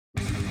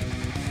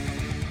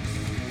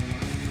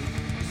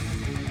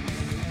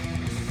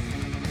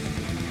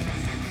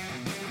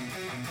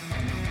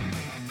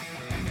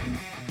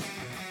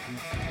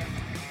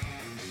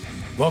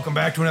Welcome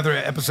back to another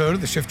episode of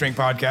the Shift Drink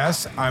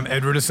Podcast. I'm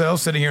Ed Rudisell,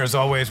 sitting here as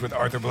always with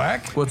Arthur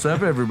Black. What's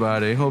up,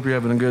 everybody? Hope you're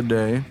having a good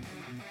day.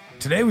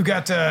 Today we've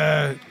got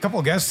a couple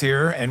of guests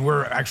here, and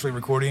we're actually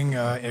recording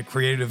at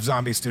Creative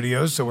Zombie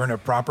Studios, so we're in a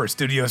proper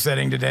studio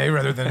setting today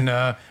rather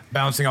than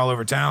bouncing all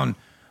over town.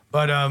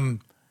 But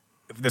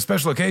the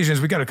special occasions,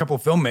 we got a couple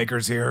of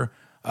filmmakers here.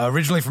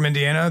 Originally from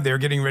Indiana, they're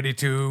getting ready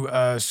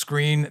to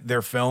screen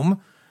their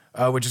film,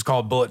 which is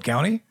called Bullitt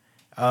County.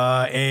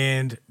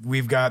 And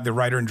we've got the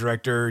writer and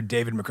director,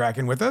 David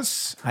McCracken, with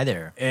us. Hi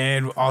there.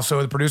 And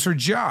also the producer,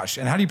 Josh.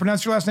 And how do you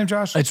pronounce your last name,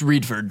 Josh? It's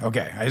Reedford.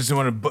 Okay, I just don't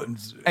want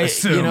to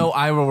assume. You know,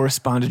 I will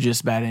respond to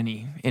just about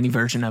any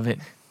version of it.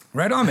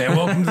 Right on, man.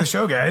 Welcome to the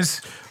show,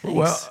 guys.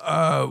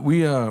 Well,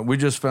 we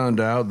just found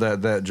out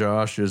that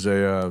Josh is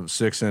a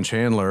 6-inch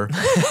handler,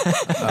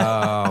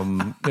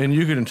 and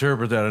you can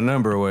interpret that a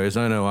number of ways.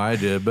 I know I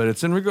did, but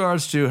it's in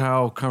regards to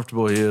how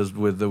comfortable he is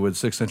with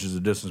 6 inches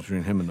of distance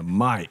between him and the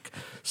mic.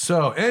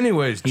 So,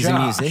 anyways, he's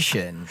Josh, a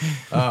musician.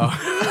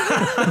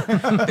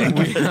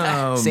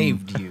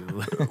 Saved you.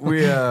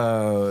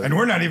 And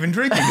we're not even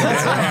drinking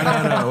today.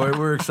 No.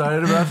 We're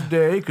excited about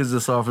today because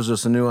this offers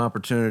us a new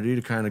opportunity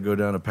to kind of go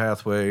down a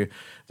pathway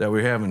that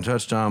we haven't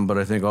touched on, but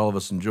I think all of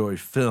us enjoy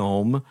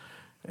film.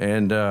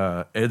 And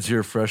Ed's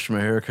here fresh from a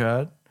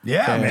haircut.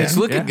 Yeah, man. It's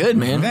looking good,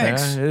 man.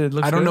 Thanks. Yeah, it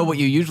looks I don't know good. what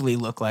you usually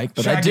look like,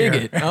 but Shag I dig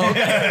hair. it. Oh,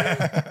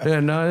 Yeah,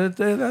 no,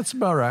 that's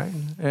about right.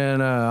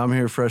 And I'm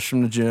here fresh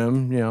from the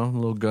gym, a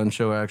little gun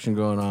show action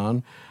going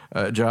on.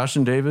 Josh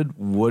and David,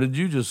 what did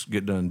you just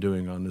get done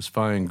doing on this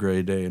fine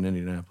gray day in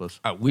Indianapolis?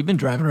 we've been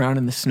driving around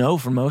in the snow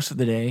for most of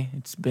the day.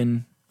 It's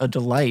been a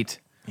delight.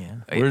 Yeah.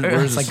 Where's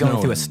It's the like going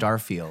snow? through a star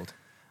field.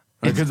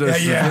 Because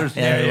there's- I love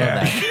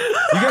that.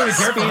 You gotta be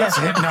careful. That's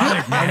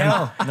hypnotic, man. I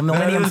know. The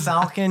Millennium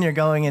Falcon, you're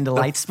going into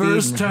light speed.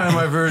 First time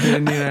I've heard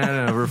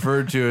Indiana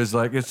referred to as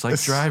it's like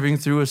driving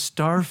through a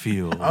star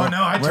field. Oh,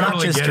 no, I We're totally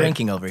not just get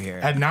drinking over here.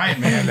 it. At night,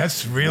 man,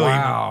 that's really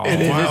Wow. It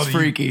is. wild. It's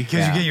freaky.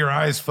 Because you get your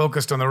eyes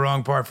focused on the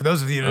wrong part. For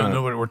those of you who don't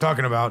know what we're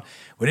talking about,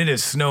 when it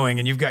is snowing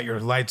and you've got your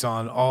lights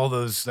on, all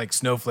those like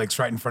snowflakes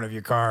right in front of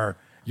your car,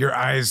 your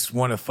eyes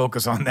want to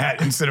focus on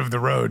that instead of the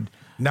road.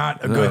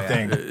 Not a good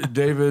thing.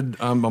 David,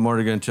 I'm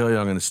already going to tell you,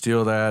 I'm going to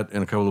steal that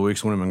in a couple of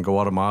weeks when I'm in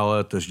Guatemala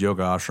at this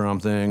yoga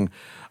ashram thing.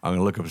 I'm going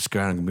to look up the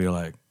sky and I'm going to be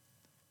like,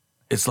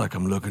 it's like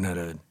I'm looking at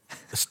a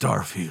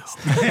star field.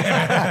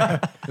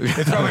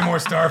 It's probably more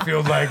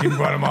Starfield-like in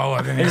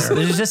Guatemala than here.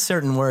 There's just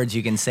certain words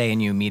you can say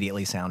and you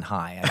immediately sound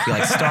high. I feel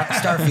like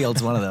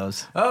Starfield's one of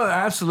those. Oh,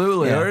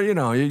 absolutely. Yeah.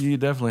 Or, you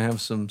definitely have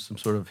some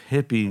sort of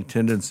hippie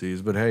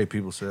tendencies. But, hey,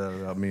 people say that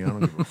about me. I don't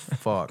give a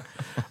fuck.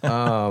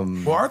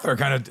 Well, Arthur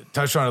kind of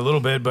touched on it a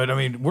little bit, but I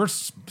mean, we're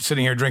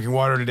sitting here drinking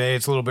water today.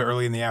 It's a little bit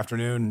early in the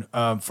afternoon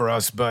for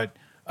us, but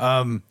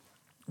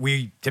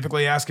we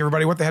typically ask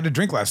everybody what they had to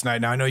drink last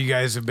night. Now, I know you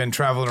guys have been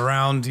traveling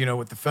around,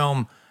 with the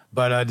film,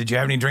 but did you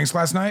have any drinks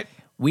last night?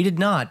 We did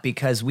not,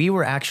 because we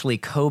were actually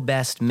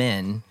co-best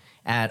men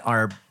at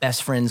our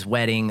best friend's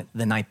wedding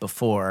the night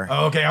before.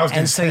 Oh, okay, I was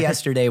gonna And so say.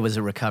 yesterday was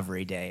a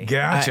recovery day.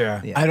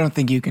 Gotcha. Yeah. I don't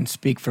think you can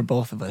speak for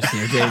both of us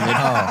here, David.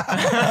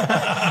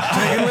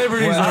 Taking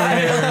liberties over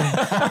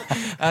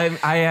here.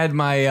 I had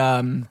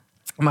my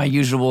my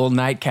usual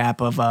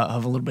nightcap of a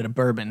little bit of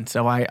bourbon,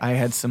 so I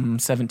had some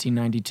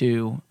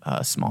 1792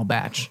 small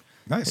batch.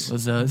 Nice. It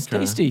was it's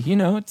tasty.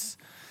 It's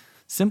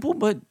simple,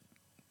 but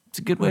it's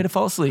a good way to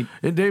fall asleep.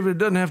 And David, it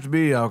doesn't have to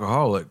be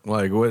alcoholic.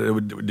 Like,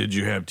 what did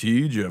you have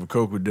tea? Did you have a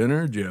Coke with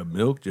dinner? Did you have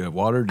milk? Did you have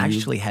water? I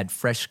actually had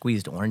fresh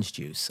squeezed orange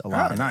juice. A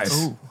lot Oh, of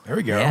nice. it. There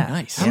we go. Yeah.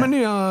 Nice. How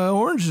many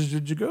oranges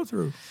did you go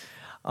through?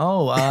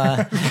 Oh,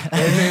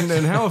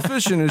 And how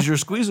efficient is your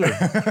squeezer?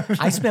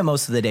 I spent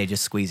most of the day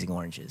just squeezing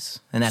oranges,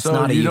 and that's So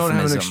not a you don't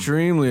have euphemism. an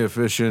extremely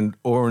efficient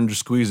orange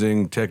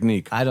squeezing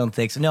technique. I don't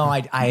think so. No,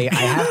 I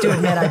have to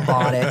admit I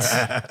bought it.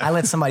 I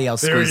let somebody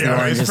else There we squeeze the go.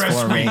 It's oranges fresh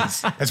for me.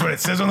 squeeze. That's what it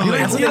says on the You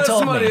label. what they let told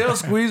somebody me. else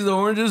squeeze the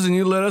oranges and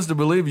you let us to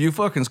believe you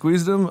fucking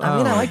squeezed them? I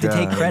mean, I like to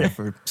take God. credit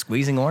for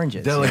squeezing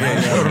oranges.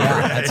 Delegation.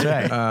 Yeah, that's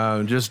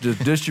right. Just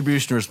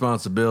distribution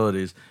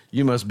responsibilities.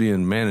 You must be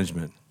in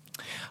management.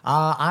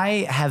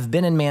 I have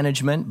been in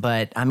management,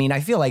 but I mean,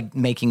 I feel like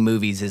making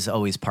movies is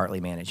always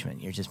partly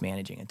management. You're just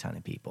managing a ton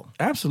of people.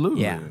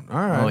 Absolutely. Yeah, All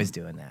right. I'm always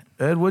doing that.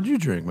 Ed, what'd you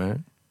drink,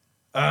 man?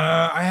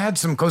 I had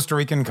some Costa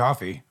Rican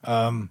coffee.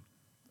 I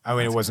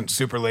mean, it wasn't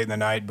super late in the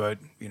night, but,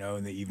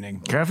 in the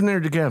evening.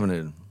 Caffeinated or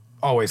decaffeinated?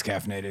 Always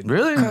caffeinated.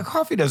 Really?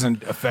 Coffee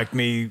doesn't affect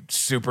me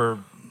super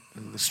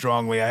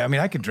strongly. I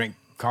mean, I could drink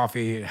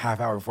coffee a half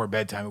hour before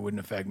bedtime. It wouldn't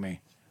affect me.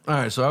 All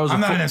right, so I was.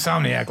 I'm not an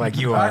insomniac like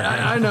you are.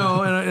 I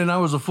know, and I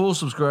was a full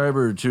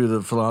subscriber to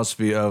the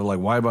philosophy of like,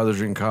 why bother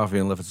drinking coffee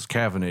unless it's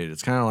caffeinated?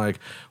 It's kind of like,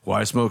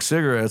 why smoke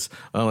cigarettes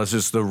unless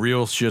it's the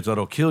real shit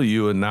that'll kill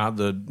you and not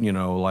the,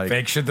 like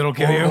Fake shit that'll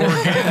kill you.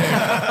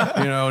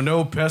 organic,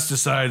 no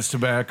pesticides,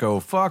 tobacco.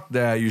 Fuck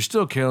that. You're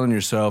still killing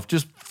yourself.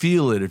 Just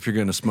feel it if you're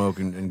going to smoke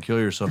and kill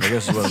yourself, I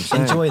guess is what I'm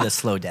saying. Enjoy the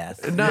slow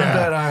death. Not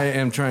that I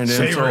am trying to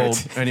Savor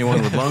insult it.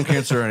 anyone with lung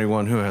cancer or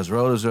anyone who has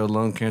relatives who have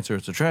lung cancer.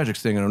 It's a tragic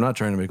thing, and I'm not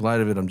trying to make light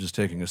of it. I'm just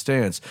taking a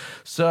stance.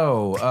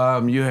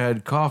 So you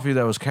had coffee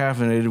that was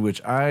caffeinated,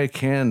 which I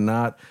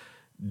cannot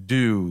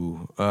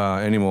do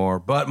anymore.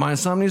 But my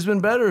insomnia's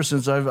been better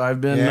since I've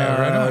been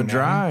right on,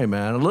 dry,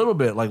 man. A little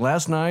bit. Like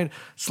last night,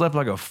 slept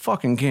like a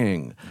fucking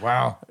king.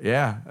 Wow.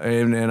 Yeah,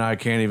 and I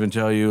can't even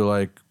tell you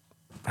like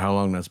how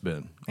long that's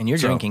been. And you're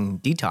So- drinking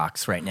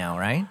detox right now,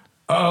 right?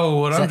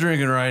 Oh, what I'm that-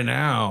 drinking right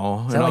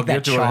now, that and I'll like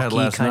get that to what I had chalky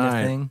last kind of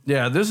night. thing?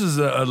 Yeah, this is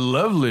a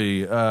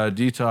lovely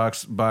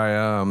detox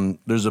by.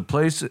 There's a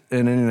place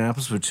in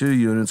Indianapolis with 2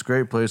 units,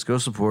 great place. Go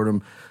support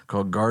them.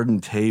 Called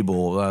Garden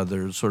Table.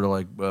 They're sort of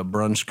like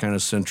brunch kind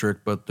of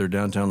centric, but their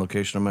downtown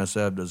location on Mass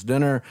Ave does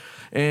dinner,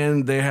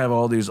 and they have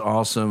all these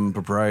awesome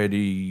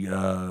propriety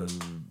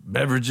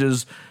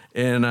beverages.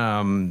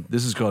 And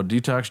this is called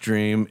Detox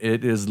Dream.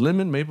 It is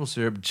lemon, maple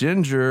syrup,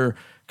 ginger,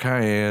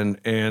 cayenne,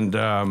 and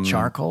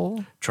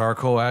charcoal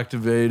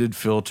activated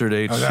filtered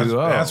H2O.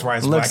 Oh, that's why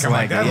it's Looks black. I'm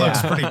like, like that it,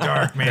 looks pretty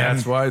dark, man.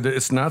 That's why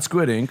it's not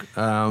squid ink.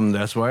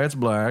 That's why it's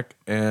black.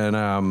 And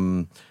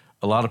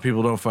a lot of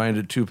people don't find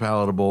it too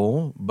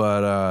palatable.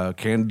 But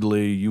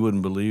candidly, you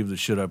wouldn't believe the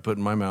shit I put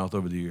in my mouth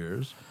over the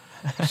years.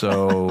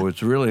 So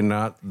it's really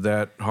not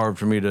that hard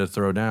for me to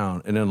throw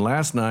down. And then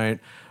last night,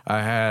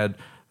 I had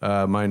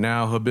my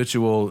now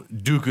habitual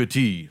Duca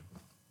tea.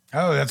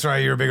 Oh, that's right.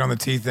 You're big on the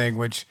tea thing,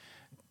 which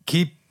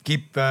stay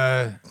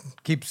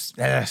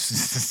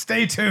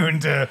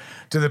tuned to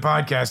the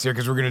podcast here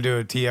because we're going to do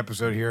a tea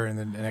episode here in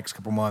the next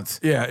couple months.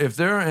 Yeah, if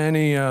there are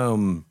any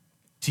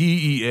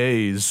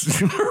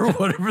TEAs or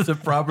whatever the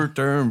proper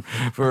term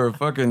for a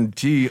fucking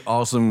tea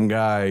awesome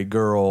guy,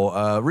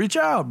 girl, reach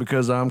out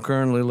because we're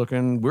currently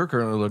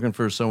looking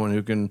for someone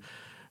who can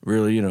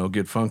really,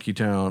 get Funky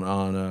Town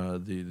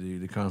on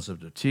the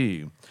concept of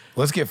tea.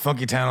 Let's get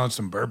Funky Town on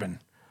some bourbon.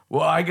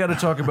 Well, I got to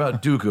talk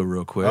about Duca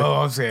real quick. Oh,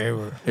 I'll say.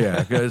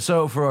 Yeah. 'Cause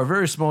so for our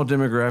very small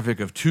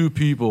demographic of 2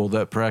 people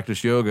that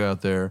practice yoga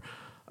out there,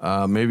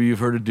 maybe you've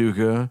heard of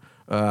Duca.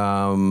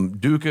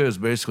 Duca is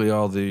basically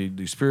all the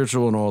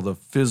spiritual and all the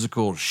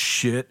physical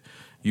shit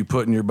you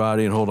put in your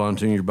body and hold on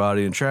to in your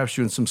body and traps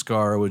you in some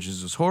scar, which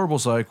is this horrible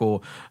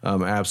cycle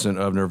absent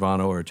of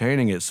nirvana or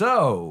attaining it.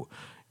 So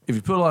if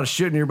you put a lot of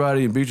shit in your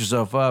body and beat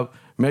yourself up,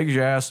 make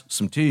your ass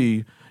some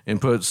tea and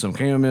put some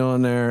chamomile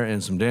in there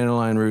and some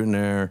dandelion root in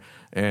there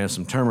and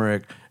some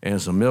turmeric and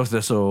some milk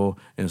thistle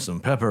and some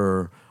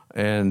pepper.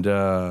 And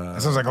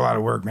That sounds like a lot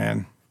of work,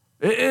 man.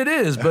 it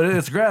is, but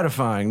it's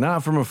gratifying,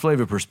 not from a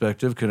flavor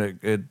perspective, because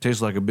it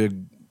tastes like a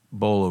big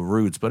bowl of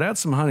roots, but add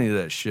some honey to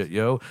that shit,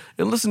 yo.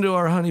 And listen to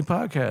our honey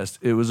podcast.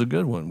 It was a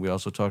good one. We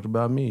also talked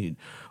about mead.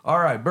 All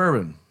right,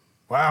 bourbon.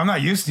 Wow, I'm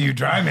not used to you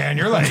dry, man.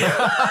 You're like, you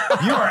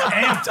are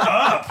amped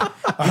up.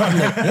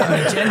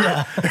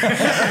 Agenda.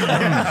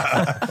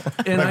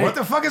 And Like, what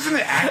the fuck is in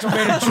the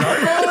activated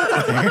charcoal?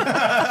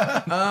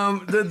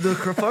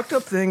 the fucked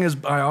up thing is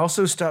I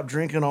also stopped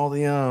drinking all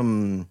the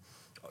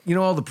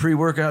all the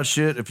pre-workout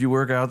shit. If you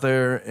work out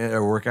there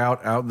or work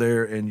out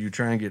there and you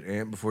try and get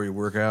amped before you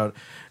work out,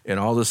 and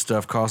all this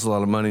stuff costs a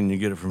lot of money and you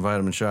get it from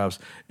vitamin shops,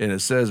 and it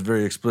says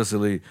very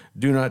explicitly,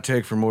 do not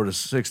take for more than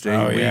 6 to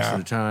 8 weeks yeah. at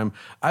a time.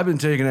 I've been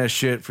taking that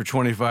shit for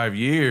 25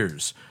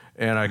 years.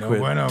 And I quit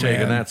bueno, taking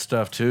man. that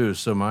stuff too.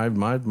 So my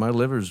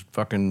liver's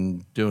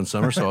fucking doing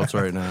somersaults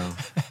right now.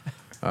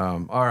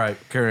 All right,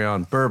 carry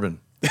on. Bourbon.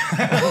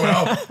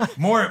 Well,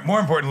 more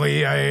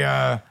importantly,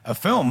 a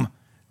film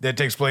that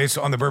takes place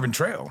on the Bourbon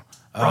Trail.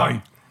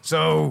 Right.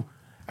 So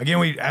again,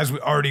 we've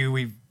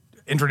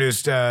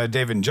introduced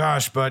David and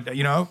Josh, but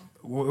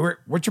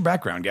what's your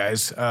background,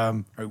 guys?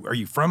 Are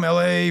you from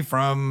LA?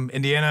 From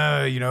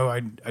Indiana?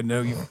 I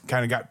know you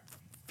kind of got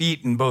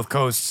feet in both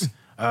coasts.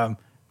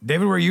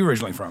 David, where are you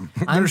originally from?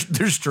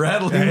 They're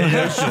straddling the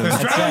nation. They're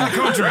straddling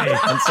the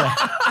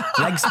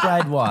country. Legs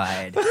spread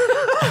wide.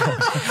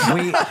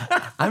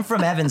 I'm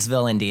from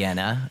Evansville,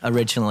 Indiana,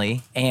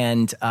 originally,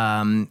 and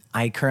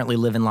I currently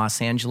live in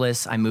Los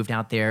Angeles. I moved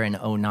out there in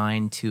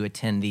 2009 to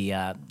attend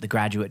the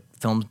graduate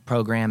film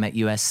program at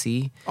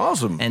USC.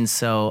 Awesome. And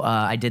so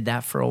I did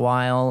that for a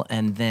while,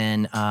 and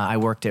then I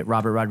worked at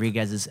Robert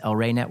Rodriguez's El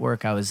Rey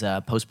Network. I was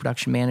a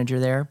post-production manager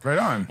there. Right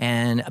on.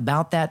 And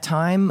about that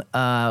time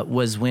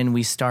was when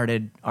we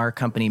started our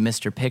company,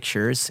 Mr.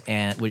 Pictures,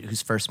 and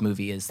whose first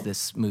movie is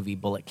this movie,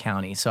 Bullitt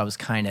County. So I was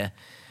kind of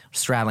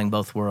straddling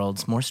both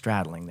worlds, more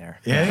straddling there.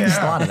 Yeah.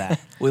 Just a lot of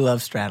that. We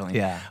love straddling.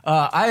 Yeah.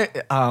 I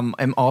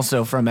am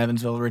also from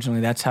Evansville originally.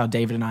 That's how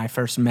David and I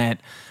first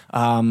met.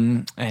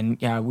 And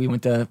yeah, we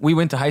went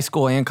to high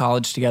school and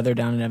college together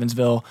down in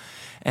Evansville.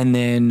 And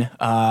then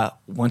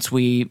once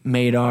we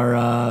made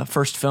our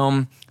first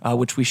film,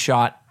 which we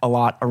shot a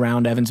lot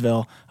around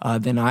Evansville,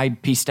 then I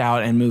pieced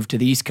out and moved to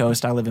the East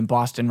Coast. I live in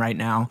Boston right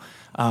now.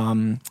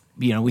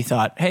 We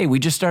thought, hey, we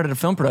just started a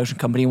film production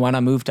company. Why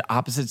not move to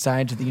opposite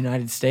sides of the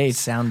United States?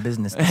 Sound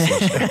business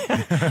decision.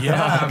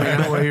 Yeah, I mean,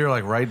 that way you're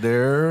like right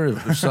there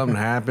if something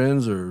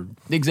happens or...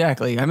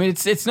 Exactly. I mean,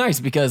 it's nice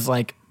because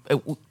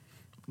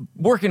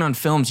working on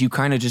films, you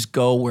kind of just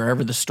go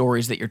wherever the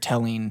stories that you're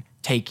telling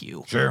take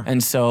you. Sure.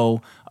 And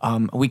so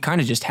we kind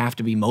of just have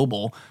to be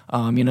mobile.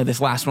 This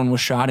last one was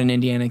shot in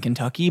Indiana and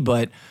Kentucky,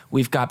 but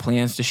we've got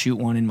plans to shoot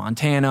one in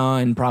Montana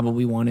and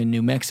probably one in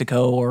New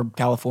Mexico or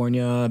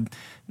California,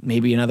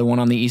 maybe another one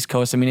on the East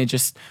Coast. I mean,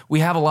 we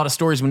have a lot of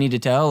stories we need to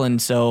tell.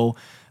 And so,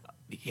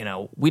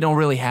 we don't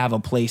really have a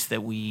place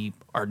that we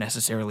are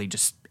necessarily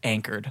just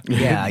anchored.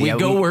 Yeah, we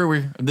go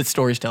where the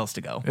stories tell us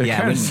to go. It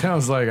kind of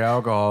sounds like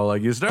alcohol.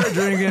 Like you start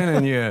drinking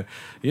and you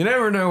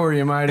never know where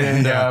you might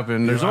end up.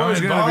 And there's always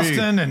I'm in going to be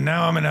Boston, and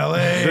now I'm in LA.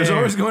 there's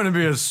always going to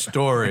be a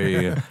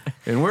story.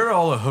 And where do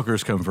all the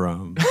hookers come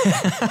from?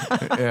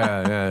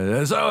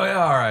 yeah. So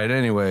all right.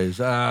 Anyways,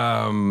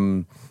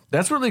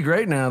 that's really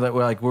great now that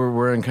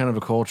we're in kind of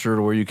a culture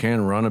where you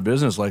can run a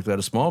business like that,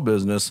 a small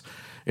business,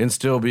 and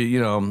still be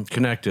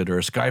connected, or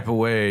Skype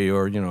away,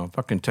 or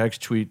fucking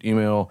text, tweet,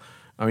 email.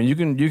 I mean, you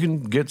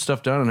can get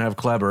stuff done and have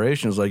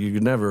collaborations like you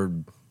could never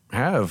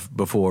have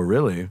before,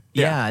 really.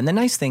 Yeah, and the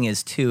nice thing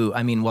is too,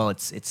 I mean, well,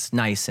 it's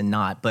nice and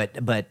not,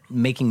 but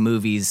making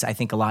movies, I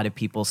think a lot of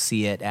people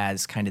see it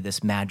as kind of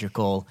this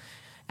magical,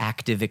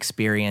 active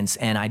experience,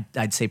 and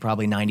I'd say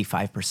probably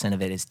 95%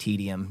 of it is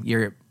tedium.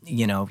 You're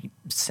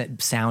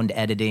sound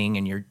editing,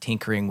 and you're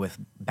tinkering with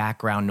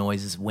background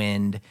noises,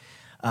 wind.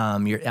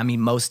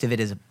 Most of it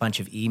is a bunch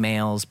of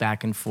emails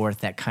back and forth,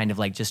 that kind of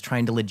like just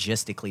trying to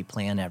logistically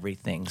plan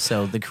everything.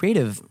 So the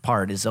creative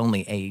part is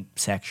only a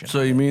section.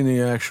 So you mean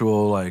the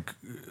actual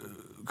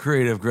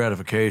creative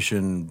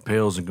gratification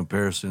pales in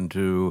comparison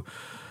to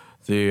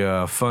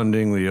the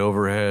funding, the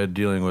overhead,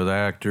 dealing with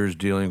actors,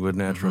 dealing with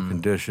natural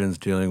conditions,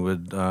 dealing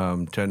with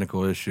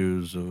technical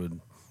issues with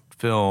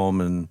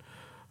film and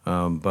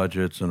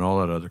budgets and all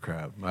that other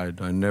crap. I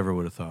never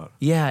would have thought.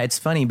 Yeah, it's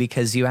funny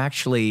because you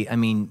actually,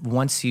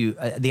 once you,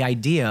 the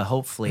idea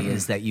hopefully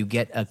is that you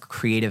get a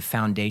creative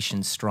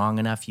foundation strong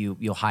enough,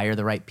 you'll hire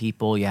the right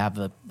people, you have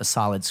a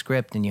solid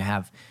script, and you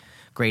have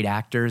great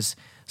actors,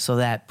 so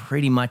that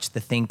pretty much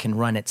the thing can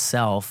run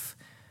itself,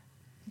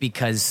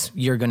 because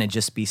you're going to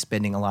just be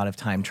spending a lot of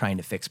time trying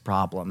to fix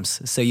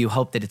problems. So you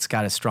hope that it's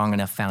got a strong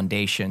enough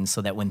foundation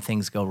so that when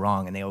things go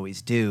wrong, and they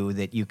always do,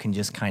 that you can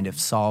just kind of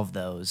solve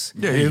those.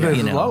 Yeah,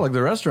 it's a lot like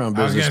the restaurant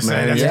I was business, gonna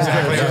say, man. that's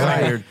exactly Yeah. what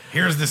I was like,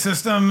 here's the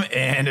system,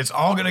 and it's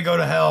all going to go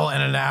to hell in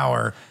an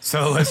hour.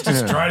 So let's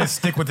just try to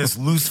stick with this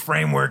loose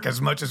framework as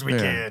much as we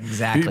can.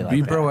 Exactly.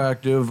 Be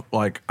proactive,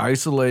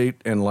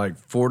 isolate and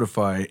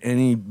fortify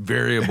any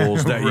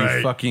variables that Right.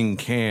 you fucking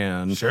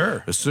can.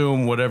 Sure.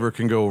 Assume whatever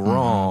can go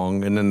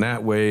wrong, and then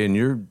that way in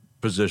your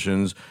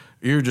positions,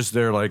 you're just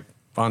there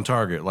on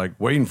target,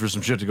 waiting for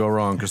some shit to go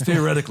wrong. Because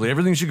theoretically,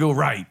 everything should go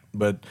right,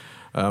 but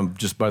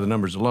just by the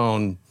numbers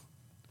alone,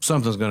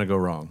 something's going to go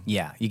wrong.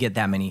 Yeah, you get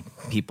that many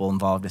people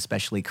involved,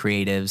 especially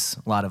creatives.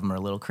 A lot of them are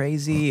a little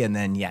crazy, and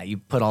then you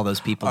put all those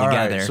people All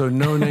together. right, so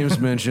no names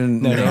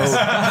mentioned.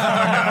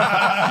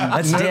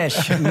 Let's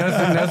dish.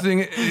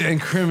 Nothing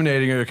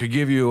incriminating or could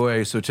give you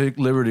away. So take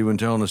liberty when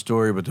telling the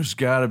story, but there's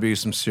got to be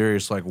some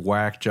serious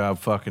whack job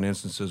fucking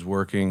instances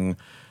working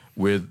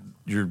with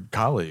your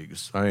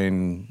colleagues. I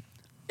mean,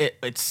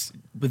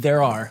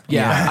 There are.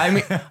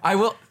 Yeah. I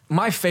will.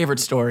 My favorite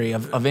story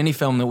of any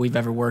film that we've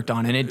ever worked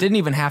on, and it didn't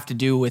even have to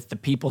do with the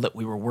people that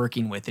we were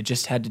working with. It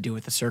just had to do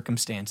with the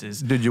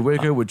circumstances. did you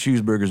wake up with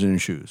cheeseburgers in your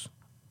shoes?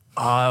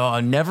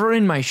 Never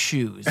in my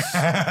shoes. That's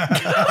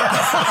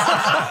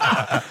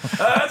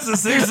a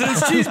 6-cent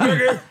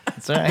cheeseburger.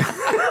 That's right.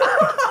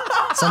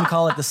 Some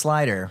call it the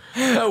slider.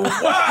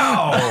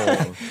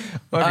 Wow.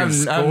 I'm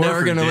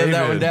never going to live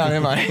that one down,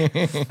 am I?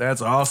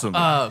 That's awesome.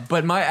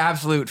 But my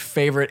absolute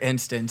favorite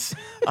instance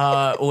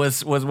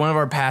was one of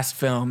our past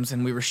films,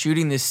 and we were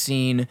shooting this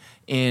scene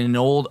in an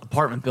old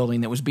apartment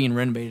building that was being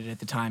renovated at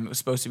the time. It was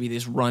supposed to be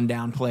this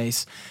rundown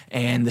place,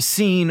 and the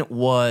scene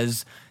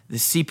was the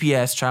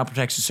CPS, Child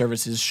Protection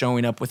Services,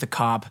 showing up with a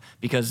cop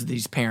because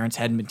these parents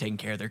hadn't been taking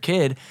care of their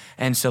kid.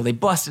 And so they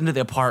bust into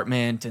the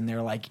apartment, and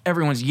they're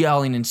everyone's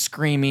yelling and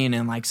screaming,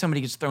 and somebody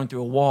gets thrown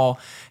through a wall.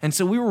 And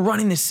so we were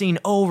running this scene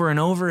over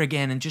and over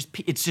again, and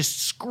it's just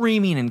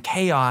screaming and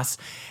chaos.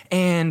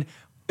 And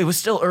it was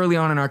still early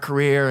on in our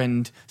career,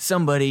 and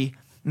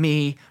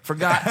me,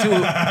 forgot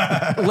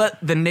to let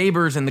the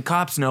neighbors and the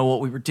cops know what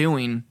we were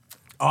doing.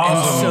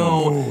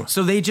 Oh. And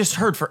so they just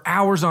heard for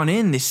hours on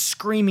end this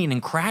screaming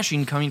and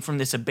crashing coming from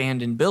this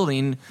abandoned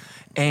building.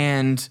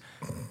 And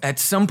at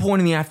some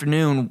point in the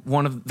afternoon,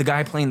 the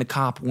guy playing the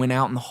cop went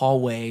out in the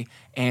hallway,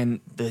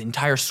 and the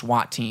entire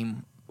SWAT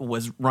team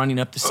was running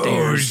up the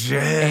stairs. Oh,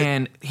 shit.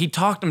 And he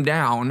talked them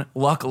down,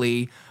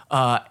 luckily.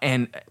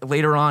 And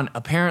later on,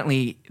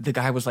 apparently, the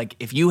guy was like,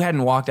 if you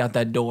hadn't walked out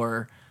that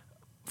door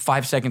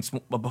 5 seconds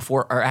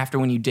before or after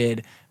when you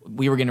did,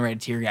 we were getting ready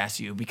to tear gas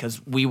you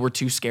because we were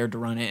too scared to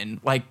run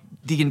in.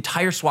 The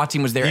entire SWAT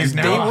team was there, He's and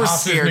they now a were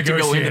hostage scared to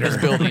go into this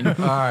negotiator.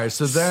 building. All right,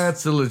 so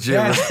that's a legit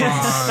That's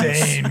response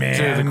insane, to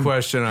man. the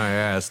question I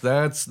asked.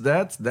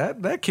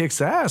 That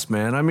kicks ass,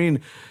 man. I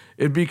mean,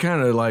 it'd be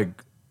kind of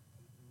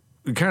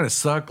it kind of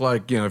suck.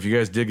 Like, if you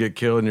guys did get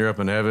killed and you're up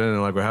in heaven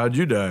and like, well, how'd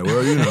you die?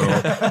 Well,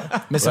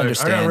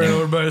 Misunderstanding. I got ran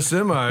over by a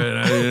semi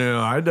and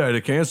I died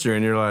of cancer.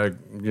 And you're like,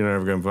 you're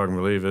never gonna fucking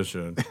believe this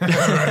shit.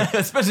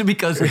 Especially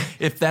because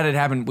if that had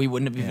happened, we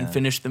wouldn't have even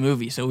finished the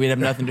movie, so we'd have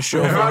nothing to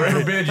show for God it.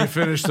 forbid you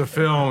finish the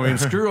film. I mean,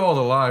 screw all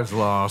the lives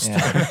lost. Yeah.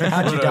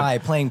 How'd you die?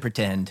 Playing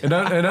pretend. An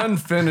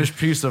unfinished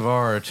piece of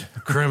art,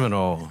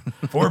 criminal.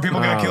 4 people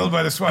got killed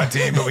by the SWAT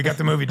team, but we got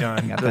the movie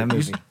done. Got that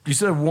movie. You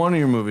said one of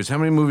your movies. How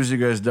many movies have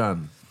you guys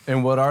done?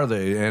 And what are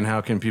they? And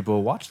how can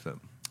people watch them?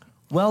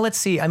 Well, let's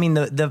see. I mean,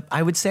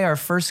 I would say our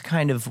first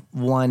kind of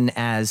one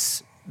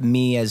as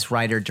me as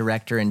writer,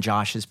 director, and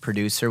Josh as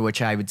producer,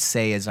 which I would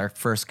say is our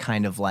first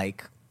kind of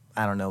like,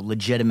 I don't know,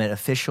 legitimate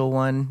official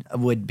one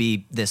would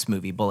be this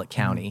movie, Bullitt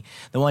County.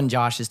 The one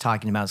Josh is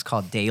talking about is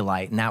called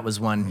Daylight, and that was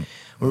one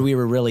where we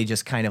were really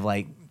just kind of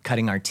like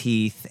cutting our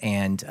teeth,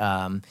 and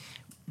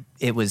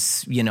it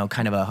was,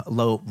 kind of a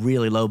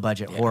really low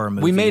budget horror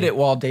movie. We made it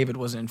while David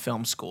was in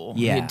film school.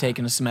 Yeah. He had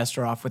taken a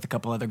semester off with a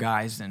couple other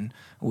guys, and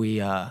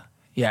we it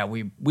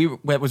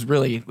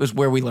was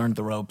where we learned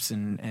the ropes,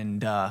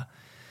 and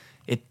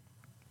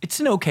it's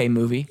an okay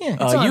movie. Yeah,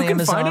 it's on you can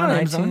Amazon, find it on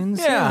Amazon. iTunes.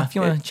 Yeah, if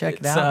you want to check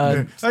it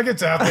out. Like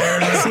it's out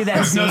there. See that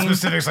There's no scene?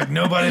 specifics. Like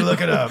nobody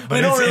look it up. But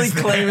We don't really it's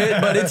claim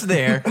it, but it's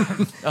there.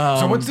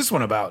 So what's this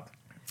one about?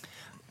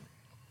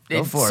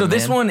 Go for it, So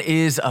this man. one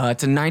is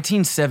it's a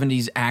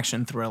 1970s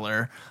action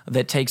thriller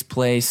that takes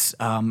place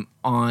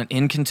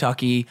in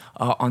Kentucky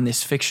on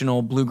this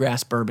fictional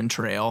bluegrass bourbon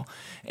trail,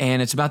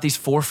 and it's about these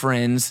 4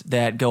 friends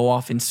that go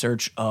off in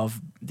search of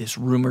this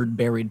rumored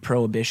buried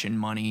prohibition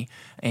money,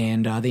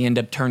 and they end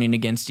up turning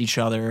against each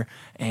other,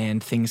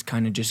 and things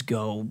kind of just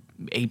go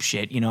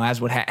apeshit,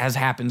 as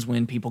happens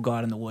when people go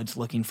out in the woods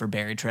looking for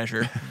buried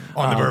treasure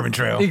On the Bourbon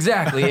Trail.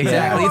 Exactly.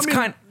 Well, It's I mean,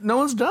 kind. no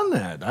one's done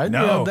that.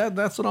 No.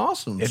 That's an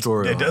awesome It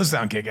story. does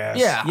sound kick-ass.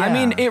 Yeah, I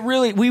mean,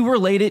 we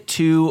relate it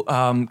to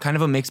kind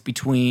of a mix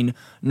between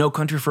No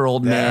Country for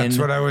Old Men. That's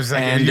what I was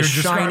thinking. And You're The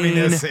describing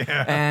Shining, this,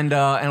 yeah. and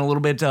a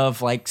little bit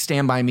of like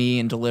Stand By Me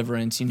and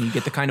Deliverance. You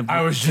get the kind of.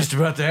 I was just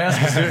about to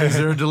ask, is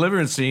there a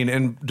deliverance scene?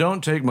 And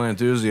don't take my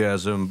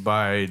enthusiasm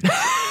by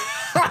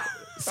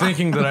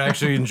thinking that I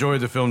actually enjoyed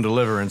the film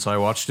Deliverance. I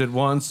watched it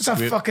once. It's a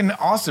fucking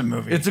awesome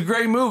movie. It's a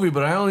great movie,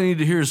 but I only need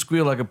to hear a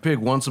squeal like a pig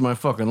once in my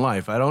fucking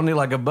life. I don't need,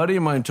 like, a buddy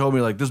of mine told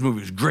me, like, this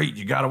movie is great,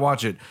 you gotta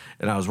watch it.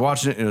 And I was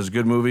watching it, and it was a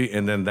good movie,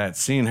 and then that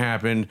scene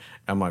happened.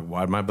 I'm like,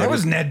 why'd my buddy... That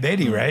was Ned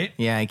Beatty, right?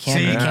 Yeah, you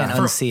can't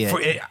unsee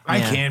it. I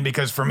Yeah. can,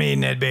 because for me,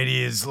 Ned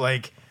Beatty is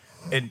like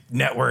a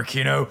network,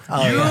 screwed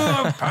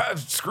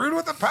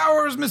with the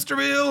powers, Mr.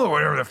 Beale, or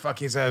whatever the fuck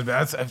he says.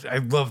 But I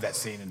love that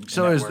scene. In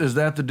So Network. is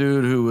that the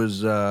dude who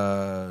was...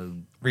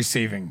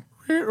 Receiving.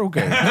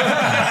 Okay.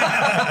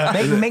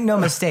 Make no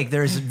mistake,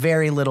 there's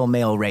very little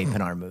male rape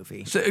in our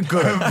movie.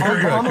 Good.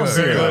 Almost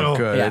zero.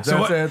 Good. Yeah.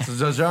 So That's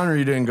a genre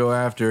you didn't go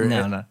after.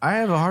 No, And no. I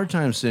have a hard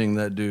time seeing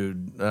that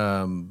dude,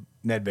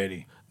 Ned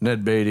Beatty.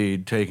 Ned Beatty,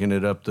 taking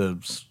it up the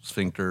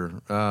sphincter.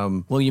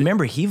 Well, you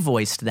remember he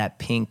voiced that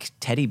pink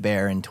teddy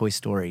bear in Toy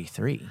Story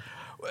 3.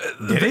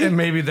 And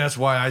maybe that's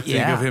why I think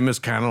Yeah. of him as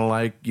kind of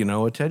like,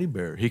 a teddy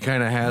bear. He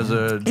kind of has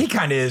a... He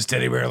kind of is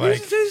teddy bear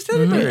like. He's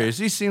teddy bears.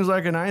 He seems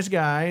like a nice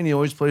guy, and he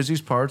always plays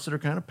these parts that are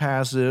kind of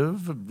passive,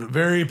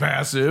 very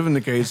passive in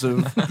the case of...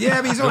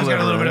 Yeah, but he's always got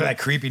a little bit of that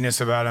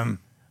creepiness about him.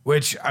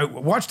 Which I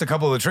watched a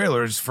couple of the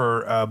trailers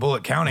for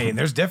Bullitt County, and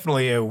there's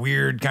definitely a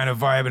weird kind of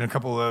vibe in a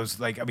couple of those.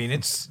 Like, I mean,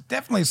 it's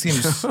definitely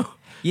seems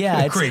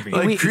Yeah, it's creepy.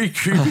 Like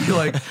creepy,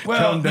 like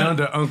Well, come down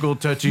to Uncle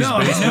Touchy's no,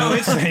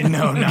 basement.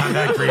 no, not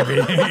that creepy.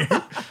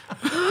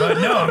 But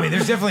no, I mean,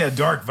 there's definitely a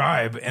dark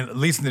vibe, and at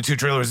least in the 2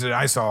 trailers that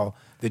I saw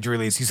that you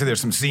released, you said there's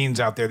some scenes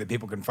out there that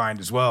people can find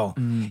as well.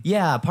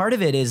 Yeah, part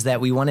of it is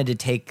that we wanted to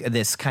take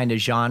this kind of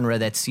genre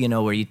that's,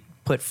 where you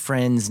put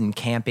friends and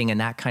camping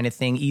and that kind of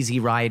thing, Easy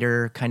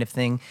Rider kind of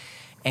thing,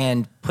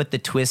 and put the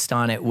twist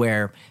on it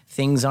where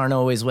things aren't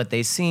always what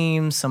they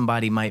seem.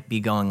 Somebody might be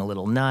going a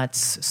little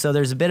nuts. So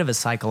there's a bit of a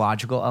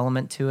psychological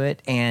element to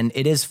it. And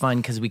it is fun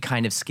because we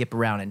kind of skip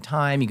around in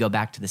time. You go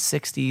back to the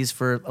 60s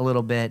for a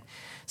little bit.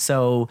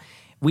 So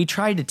we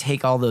tried to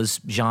take all those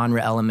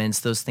genre elements,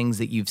 those things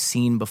that you've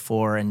seen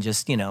before, and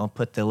just,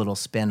 put the little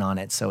spin on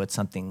it so it's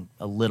something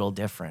a little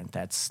different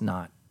that's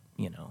not,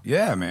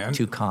 Yeah, man.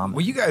 too common.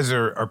 Well, you guys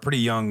are pretty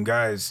young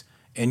guys,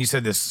 and you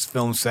said this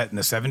film set in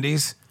the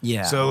 70s.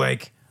 Yeah. So,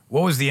 like,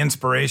 what was the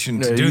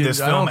inspiration to Yeah, do you- this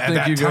I film don't at think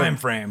that you go- time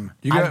frame?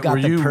 I've got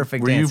were the you,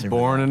 perfect Were you answer for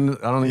born in? I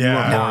don't think you were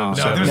born in No,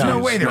 the there's 70s. no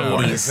way they were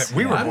born in the 80s. 70s.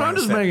 We were born I'm in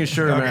just the making 70s.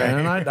 sure, Okay. man.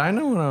 And I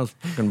know when I was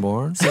fucking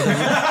born.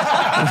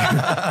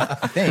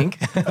 I think.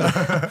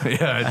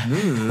 Yeah.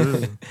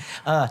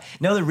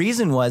 No, the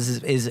reason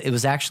was it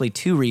was actually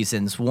 2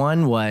 reasons.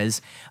 One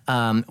was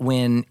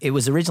when it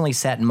was originally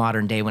set in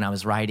modern day when I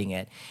was writing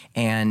it,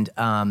 and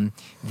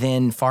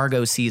then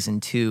Fargo season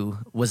 2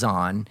 was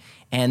on,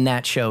 and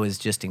that show is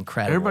just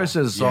incredible. Everybody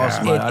says it's Yeah.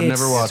 awesome. I've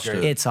never watched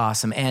it. It's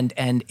awesome, and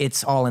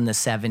it's all in the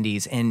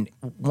 70s. And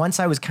once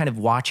I was kind of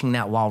watching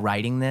that while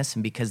writing this,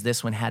 and because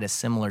this one had a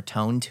similar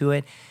tone to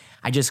it,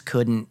 I just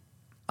couldn't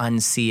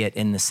unsee it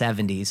in the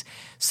 70s.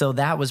 So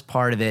that was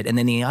part of it. And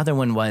then the other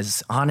one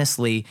was,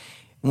 honestly,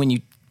 when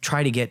you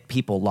try to get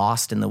people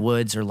lost in the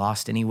woods or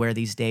lost anywhere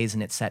these days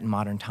and it's set in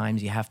modern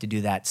times, you have to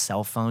do that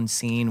cell phone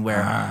scene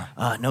where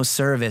no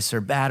service or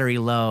battery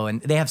low.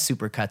 And they have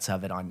supercuts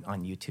of it on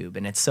YouTube.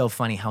 And it's so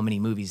funny how many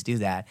movies do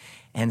that.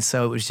 And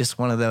so it was just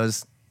one of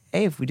those,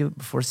 hey, if we do it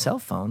before cell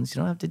phones, you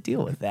don't have to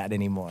deal with that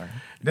anymore.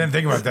 Didn't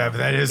think about that, but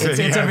that is It's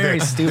a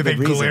very stupid the big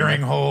reason.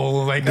 glaring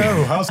hole. Like,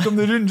 no, how come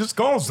they didn't just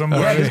call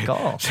somebody? Yeah, just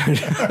call.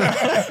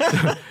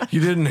 You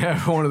didn't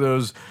have one of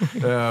those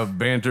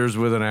banters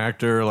with an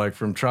actor like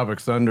from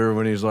Tropic Thunder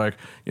when he's like,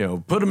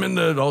 put him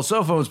in all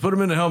cell phones, put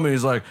him in the helmet.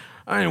 He's like,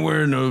 I ain't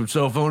wearing no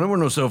cell phone. I wear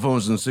no cell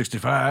phones in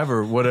 '65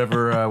 or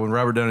whatever. When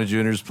Robert Downey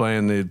Jr. is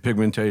playing the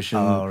pigmentation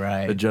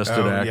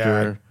adjusted actor.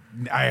 Yeah.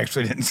 I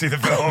actually didn't see the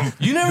film.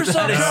 You never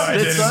saw No, I Tropic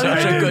didn't.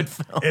 Thunder? Such a good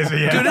film. Is it?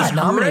 Yeah. Dude, it's Got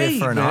nominated great,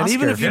 for an man. Oscar.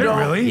 Even if you Did it don't,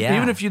 really? Yeah.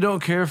 even if you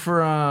don't care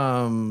for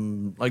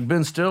like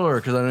Ben Stiller,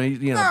 because I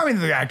know I mean,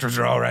 the actors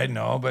are all right,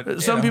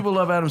 but some people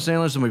love Adam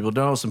Sandler, some people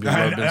don't. Some people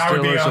love Ben I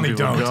would be Stiller, some on the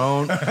people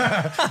don't.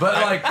 But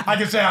like I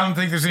can say I don't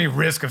think there's any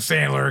risk of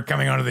Sandler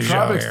coming onto the show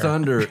Tropic here.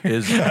 Thunder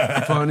is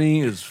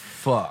funny as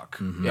fuck.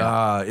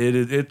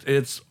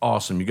 It's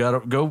awesome. You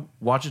gotta go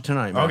watch it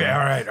tonight, man. Okay, all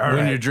right.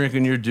 When you're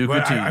drinking your Duke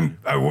But of tea.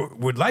 I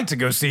would like to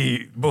go see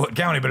Bullitt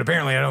County, but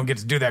apparently I don't get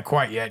to do that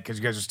quite yet because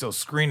you guys are still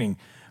screening.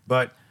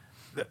 But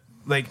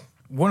like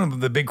one of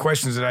the big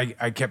questions that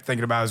I kept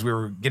thinking about as we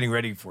were getting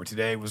ready for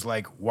today was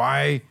like,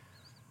 why,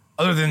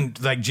 other than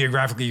like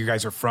geographically you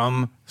guys are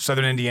from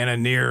Southern Indiana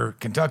near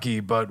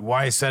Kentucky, but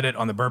why set it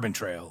on the Bourbon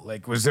Trail?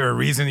 Like, was there a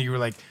reason that you were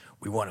like,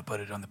 we want to put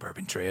it on the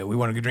Bourbon Trail. We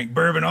want to drink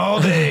bourbon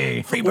all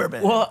day. Free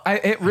bourbon. Well,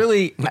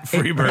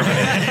 Free bourbon.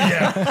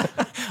 Yeah.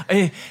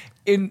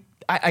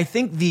 I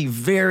think the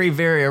very,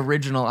 very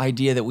original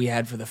idea that we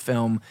had for the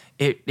film,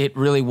 it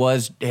really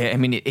was, I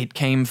mean, it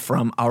came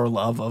from our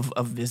love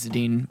of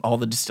visiting all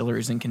the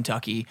distilleries in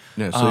Kentucky.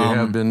 Yeah, so you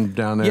have been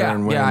down there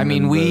and went I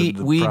mean,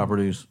 the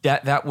properties.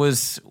 That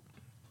was,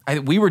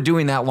 we were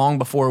doing that long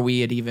before we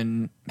had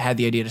even had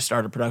the idea to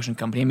start a production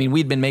company. I mean,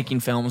 we'd been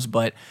making films,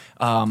 but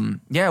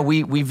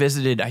we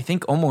visited, I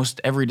think, almost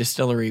every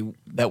distillery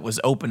that was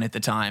open at the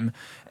time,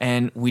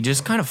 and we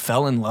just kind of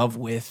fell in love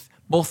with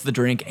both the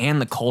drink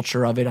and the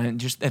culture of it. And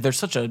just there's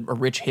such a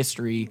rich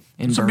history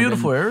in It's bourbon. a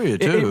beautiful area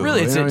too. It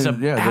really is. It's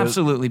the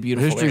absolutely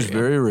beautiful. History's area.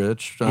 very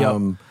rich.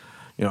 Yep.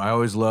 I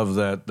always love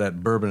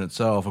that bourbon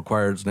itself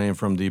acquired its name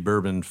from the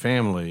Bourbon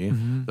family,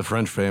 the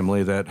French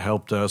family that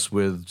helped us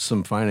with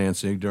some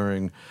financing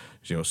during,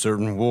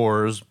 certain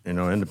wars,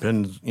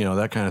 independence,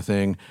 that kind of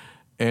thing.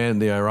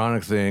 And the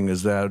ironic thing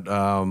is that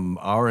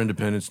our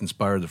independence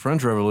inspired the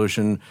French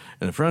Revolution,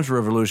 and the French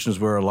Revolution is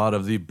where a lot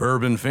of the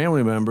Bourbon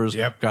family members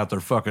got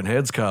their fucking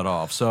heads cut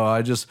off. So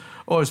I just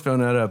always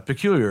found that a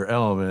peculiar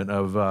element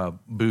of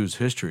booze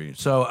history.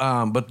 So,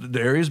 but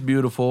the area's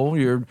beautiful.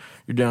 You're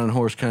down in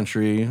horse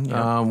country.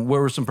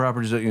 Where were some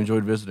properties that you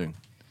enjoyed visiting?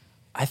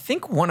 I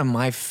think one of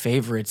my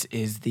favorites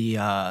is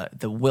the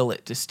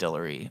Willett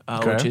Distillery,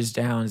 which is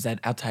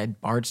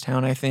outside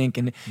Bardstown, I think,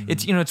 and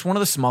it's it's one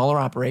of the smaller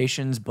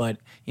operations, but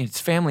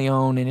it's family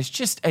owned, and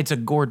it's a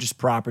gorgeous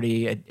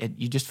property.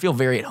 You just feel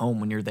very at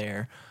home when you're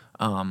there.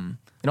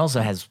 It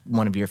also has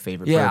one of your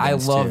favorite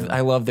bourbons, too.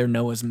 I love their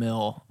Noah's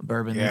Mill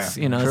bourbons. Yeah, It's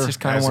sure. just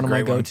kind of That's one a of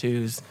my great one.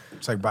 go-tos.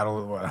 It's like bottle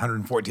of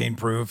 114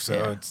 proof,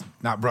 so it's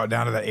not brought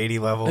down to that 80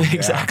 level.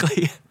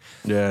 Exactly.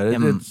 Yeah,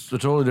 it's a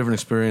totally different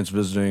experience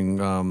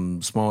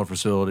visiting smaller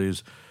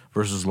facilities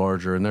versus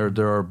larger, and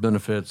there are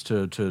benefits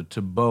to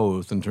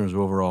both in terms of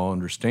overall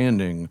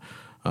understanding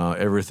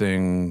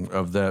everything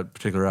of that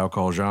particular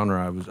alcohol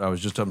genre. I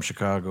was just up in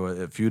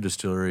Chicago at Few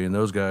Distillery, and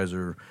those guys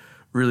are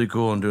really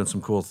cool and doing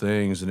some cool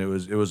things. And it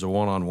was a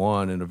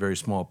one-on-one in a very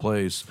small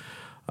place.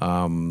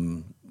 I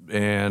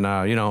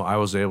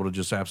was able to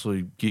just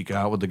absolutely geek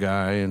out with the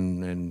guy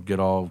and get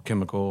all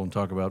chemical and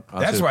talk about.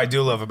 That's what I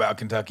do love about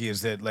Kentucky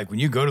is that like when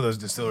you go to those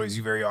distilleries,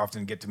 you very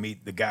often get to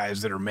meet the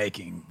guys that are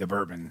making the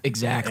bourbon.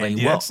 Exactly.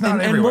 And, it's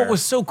not everywhere. what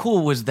was so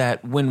cool was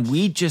that when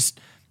we just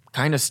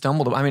kind of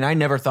stumbled. I mean, I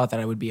never thought that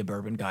I would be a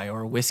bourbon guy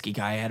or a whiskey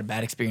guy. I had a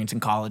bad experience in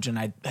college, and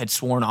I had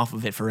sworn off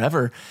of it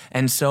forever.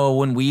 And so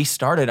when we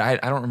started, I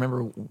don't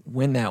remember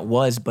when that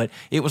was, but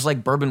it was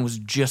like bourbon was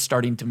just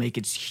starting to make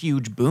its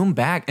huge boom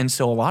back. And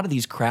so a lot of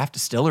these craft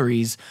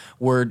distilleries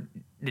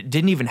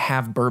didn't even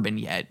have bourbon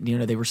yet.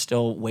 They were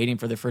still waiting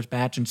for their first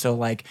batch. And so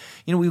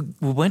we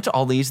went to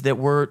all these that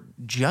were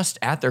just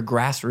at their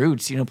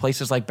grassroots,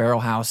 places like Barrel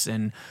House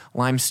and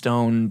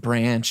Limestone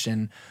Branch.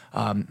 And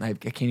I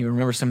can't even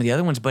remember some of the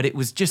other ones, but it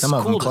was just Some cool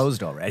of them to-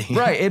 closed already.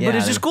 Right. But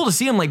it's Yeah, just cool to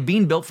see them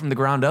being built from the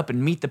ground up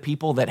and meet the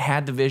people that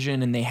had the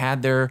vision and they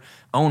had their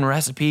own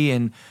recipe.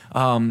 And,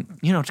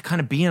 to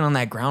kind of being on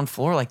that ground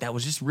floor like that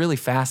was just really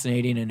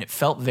fascinating, and it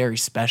felt very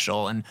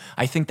special. And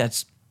I think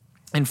that's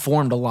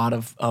informed a lot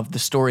of the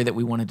story that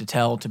we wanted to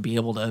tell, to be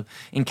able to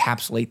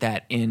encapsulate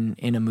that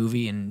in a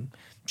movie and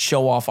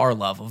show off our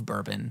love of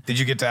bourbon. Did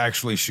you get to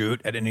actually shoot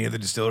at any of the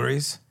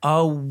distilleries?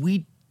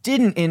 We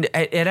didn't. And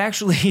it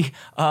actually,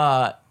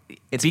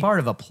 It's part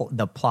of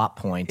the plot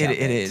point. It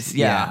is,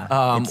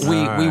 yeah.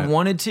 We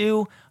wanted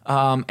to,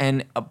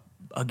 and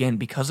again,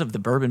 because of the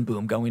bourbon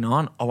boom going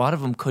on, a lot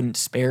of them couldn't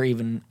spare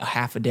even a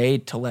half a day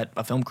to let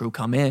a film crew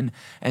come in,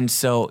 and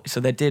so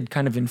that did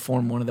kind of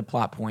inform one of the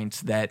plot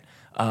points that,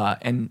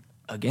 and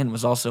again,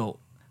 was also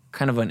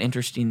kind of an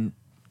interesting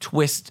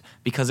twist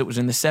because it was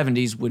in the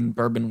 70s when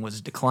bourbon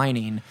was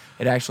declining.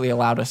 It actually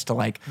allowed us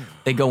to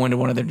they go into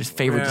one of their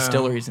favorite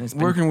distilleries, and it's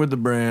been, working with the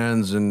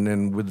brands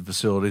and with the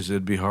facilities,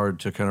 it'd be hard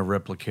to kind of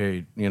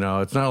replicate.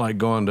 It's not like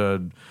going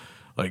to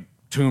like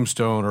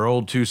Tombstone or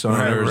Old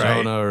Tucson,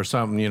 Arizona or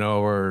something,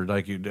 or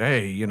like,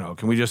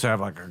 can we just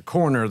have like a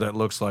corner that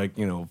looks like,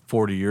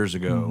 40 years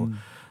ago? Mm-hmm.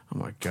 Oh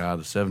my God,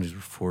 the 70s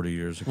were 40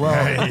 years ago.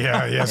 Well,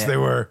 yes, they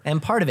were.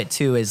 And part of it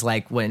too is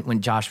like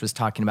when Josh was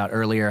talking about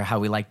earlier how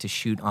we like to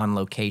shoot on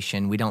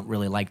location. We don't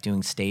really like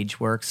doing stage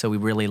work, so we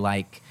really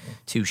like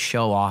to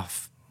show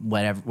off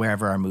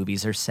wherever our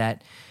movies are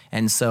set.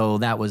 And so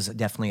that was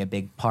definitely a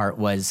big part,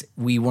 was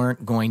we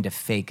weren't going to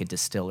fake a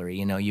distillery.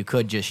 You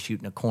could just shoot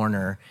in a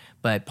corner,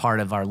 but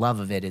part of our love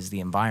of it is the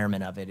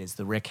environment of it, is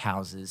the rick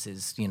houses,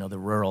 is, the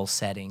rural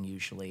setting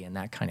usually, and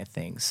that kind of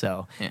thing.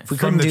 So if we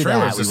couldn't do that, we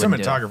wouldn't do it.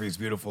 The cinematography is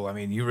beautiful. I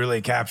mean, you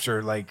really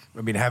capture,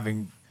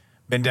 having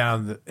been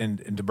down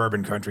into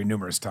bourbon country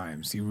numerous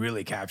times, you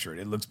really capture it.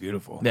 It looks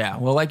beautiful. Yeah,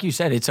 well, like you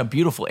said, it's a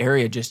beautiful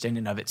area just in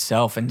and of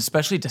itself, and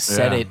especially to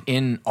set it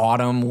in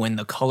autumn when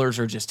the colors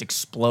are just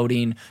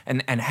exploding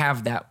and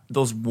have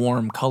those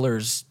warm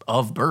colors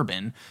of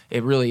bourbon.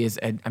 It really is.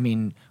 I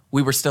mean,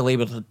 we were still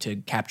able to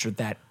capture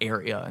that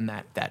area and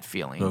that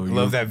feeling. I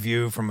love that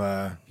view from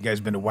you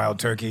guys been to Wild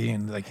Turkey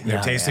and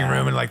their tasting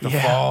room and the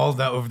fall,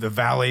 that over the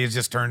valley, it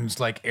just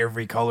turns like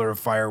every color of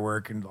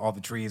firework and all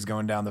the trees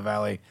going down the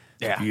valley.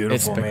 Yeah, beautiful,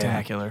 it's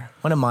spectacular.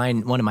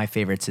 Man. One of my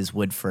favorites is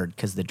Woodford,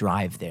 because the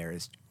drive there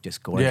is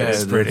just gorgeous. Yeah,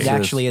 it's pretty. It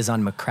actually is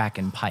on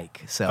McCracken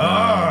Pike. So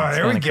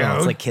there we go. Cool.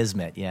 It's like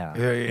Kismet, yeah.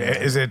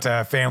 Is it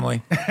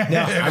family? No,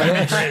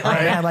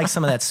 I had like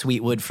some of that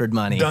sweet Woodford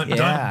money.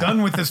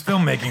 Done with this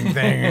filmmaking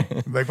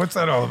thing. Like, what's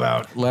that all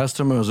about? Last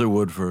time I was at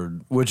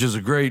Woodford, which is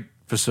a great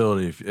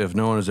facility. If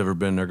no one has ever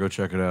been there, go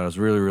check it out. It's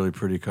really, really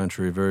pretty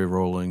country, very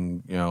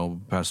rolling,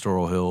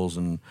 pastoral hills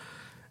and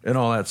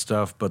all that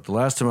stuff. But the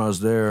last time I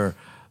was there,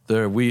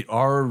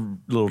 our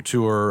little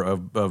tour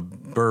of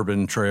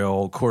Bourbon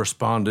Trail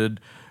corresponded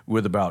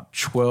with about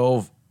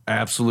 12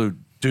 absolute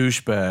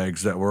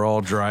douchebags that were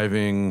all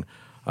driving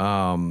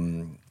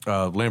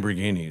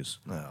Lamborghinis.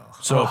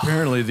 So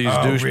apparently these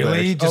douchebags,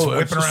 really? Just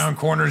whipping around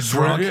corners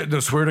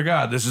drunk? Swear to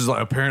God, this is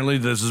apparently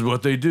this is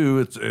what they do.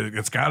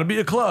 It's got to be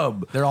a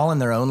club. They're all in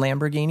their own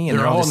Lamborghini, and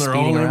they're all in their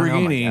own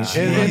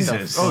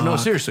Lamborghini. Oh no,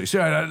 seriously. See,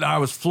 I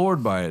was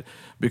floored by it.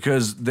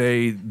 Because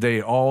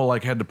they all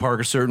had to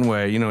park a certain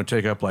way,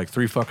 take up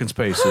 3 fucking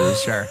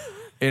spaces. Sure.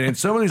 And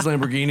some of these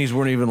Lamborghinis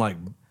weren't even badass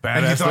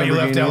and you thought Lamborghinis. You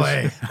left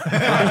LA.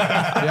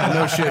 Yeah,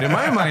 no shit. Am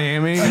I in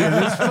Miami?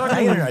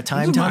 I entered a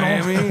time tunnel.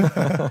 Miami.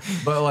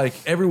 But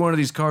every one of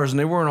these cars, and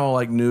they weren't all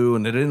new,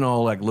 and they didn't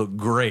all look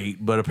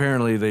great. But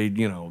apparently they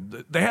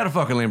had a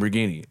fucking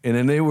Lamborghini. And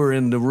then they were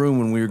in the room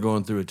when we were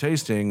going through a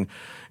tasting,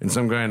 and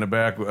some guy in the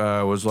back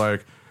was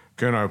like,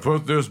 "Can I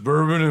put this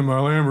bourbon in my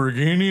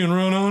Lamborghini and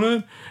run on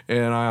it?"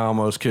 And I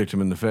almost kicked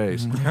him in the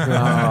face.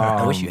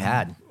 I wish you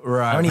had.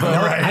 Right. I don't even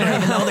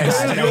know the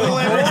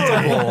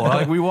guy.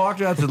 Horrible. We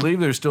walked out to leave,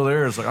 they're still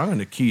there. It's I'm going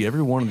to key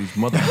every one of these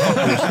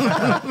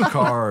motherfuckers'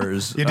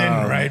 cars. You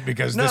didn't, right?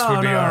 Because this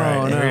would be all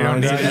right. No, we don't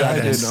need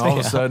I didn't. All of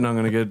a sudden, I'm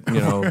going to get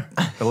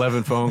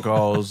 11 phone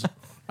calls.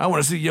 I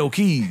want to see your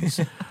keys.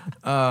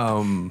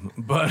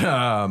 But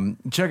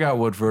check out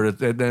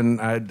Woodford. And then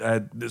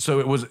so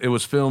it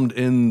was filmed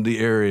in the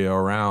area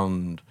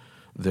around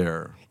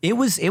there. It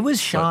was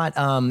shot.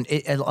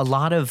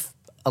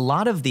 A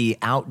lot of the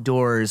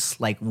outdoors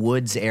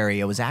woods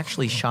area was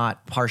actually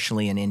shot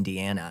partially in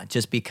Indiana,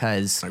 just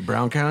because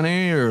Brown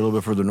County or a little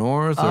bit further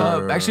north.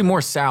 Actually,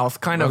 more south,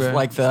 kind of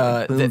like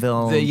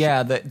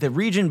the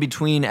region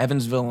between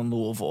Evansville and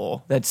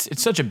Louisville.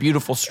 It's such a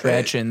beautiful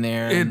stretch in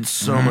there. It's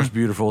so much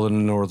beautiful in the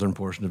northern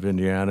portion of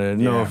Indiana. And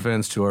no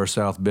offense to our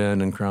South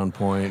Bend and Crown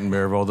Point and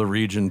Maryville, the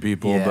region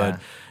people, but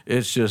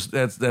it's just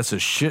that's a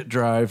shit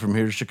drive from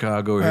here to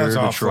Chicago, here to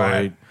Detroit.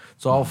 Flat.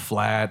 It's all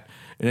flat.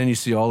 And then you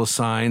see all the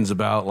signs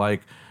about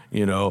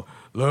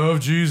love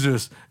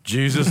Jesus,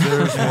 Jesus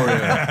there's for you.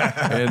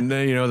 And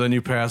then, then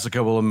you pass a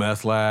couple of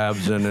meth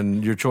labs, and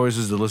then your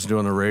choices to listen to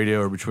on the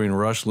radio are between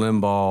Rush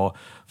Limbaugh,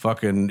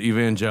 fucking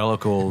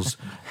evangelicals,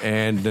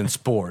 and then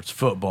sports,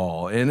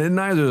 football. And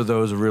neither of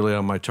those are really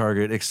on my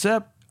target,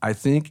 except I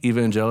think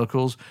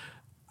evangelicals.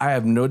 I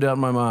have no doubt in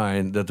my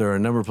mind that there are a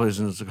number of places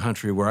in this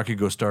country where I could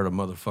go start a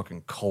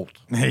motherfucking cult.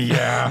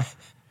 Yeah.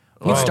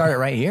 You can start it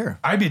right here.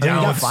 I'd be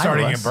down with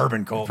starting a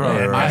bourbon cult.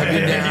 I'd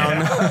be down.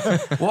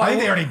 Well, I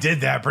think they already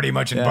did that pretty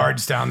much in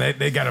Bardstown.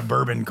 They got a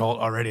bourbon cult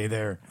already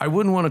there. I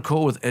wouldn't want a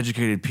cult with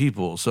educated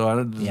people.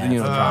 So the 5 here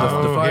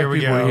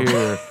people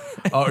here.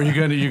 Are you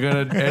gonna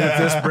edit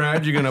this,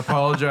 Brad? You're gonna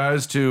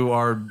apologize to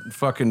our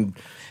fucking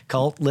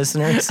cult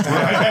listeners?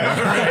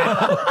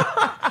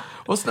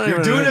 Well, Well, it's not You're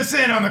even doing us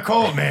in on the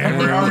cold, man.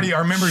 We're already,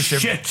 our membership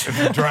Shit.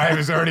 drive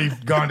has already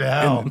gone to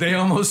hell. They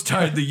almost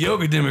tied the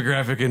yoga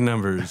demographic in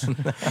numbers.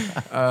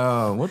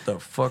 What the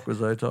fuck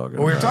was I talking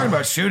Well, we were about? talking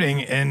about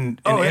shooting in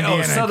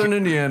Indiana. Southern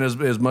Indiana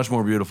is much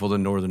more beautiful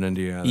than Northern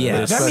Indiana. Yeah. That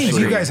means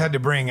Especially- you guys had to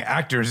bring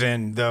actors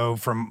in, though,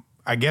 from,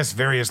 I guess,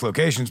 various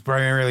locations,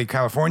 primarily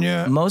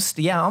California.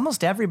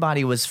 Almost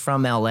everybody was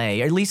from LA,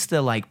 or at least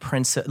the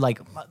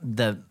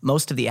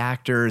most of the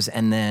actors,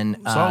 and then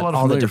saw a lot of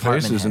all the familiar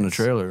department faces in the heads.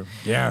 trailer.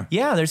 Yeah.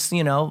 Yeah, there's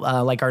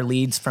like our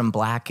leads from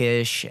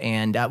Blackish,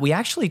 and we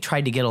actually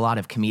tried to get a lot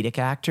of comedic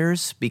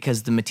actors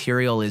because the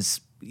material is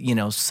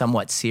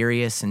somewhat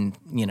serious and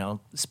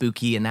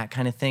spooky and that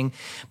kind of thing.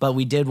 But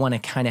we did want to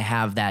kind of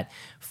have that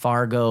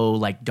Fargo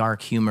like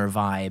dark humor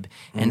vibe,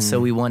 and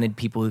so we wanted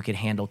people who could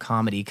handle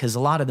comedy because a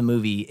lot of the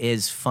movie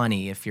is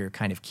funny if you're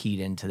kind of keyed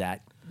into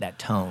that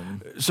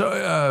tone.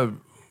 So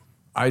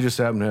I just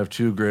happen to have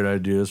two great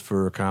ideas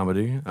for a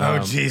comedy. Oh,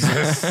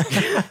 Jesus.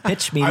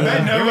 Pitch me. I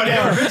bet nobody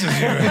ever pitches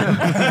you.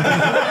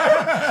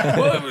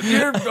 Well,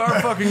 you're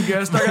our fucking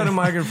guest. I got a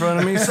mic in front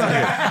of me. Suck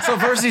it. So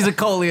first he's a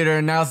cult leader,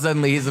 and now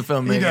suddenly he's a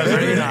filmmaker.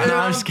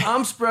 does it.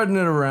 I'm spreading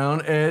it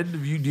around. Ed, do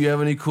you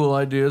have any cool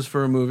ideas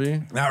for a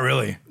movie? Not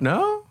really.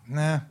 No?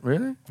 Nah.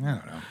 Really? I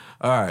don't know.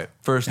 All right.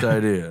 First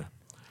idea.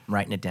 I'm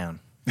writing it down.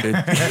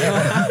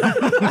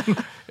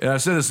 And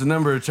I've said this a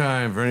number of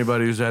times for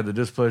anybody who's had the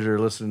displeasure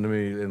of listening to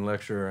me in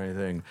lecture or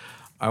anything.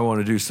 I want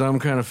to do some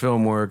kind of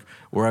film work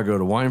where I go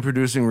to wine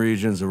producing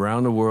regions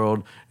around the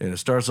world, and it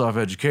starts off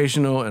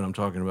educational, and I'm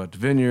talking about the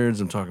vineyards,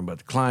 I'm talking about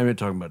the climate,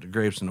 talking about the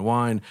grapes and the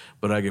wine,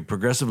 but I get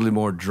progressively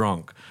more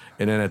drunk.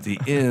 And then at the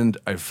end,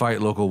 I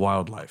fight local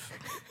wildlife.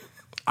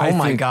 Oh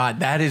my God,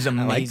 that is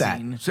amazing. like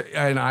that. So-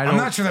 and I I'm don't,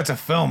 not sure that's a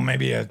film.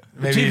 Maybe a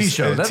TV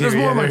show. That's TV,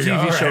 more of a there you go.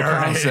 TV show All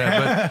right.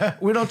 concept.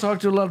 But we don't talk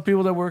to a lot of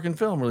people that work in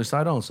film, or at least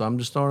I don't. So I'm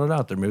just throwing it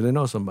out there. Maybe they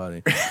know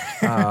somebody.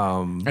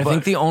 I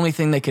think the only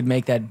thing that could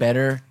make that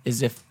better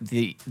is if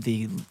the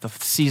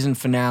season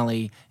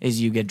finale is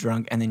you get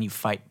drunk and then you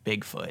fight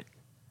Bigfoot.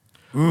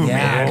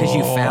 Yeah, because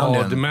you found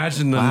him.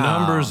 Imagine the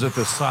numbers that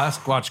the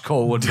Sasquatch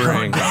Cole would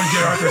bring. Don't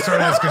get Arthur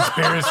started this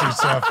conspiracy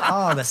stuff.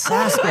 Oh, the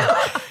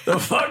Sasquatch. The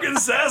fucking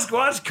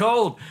Sasquatch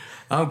Cold.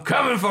 I'm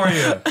coming for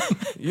you.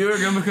 You're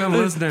going to become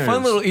listeners.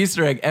 Fun little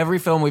Easter egg. Every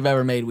film we've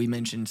ever made, we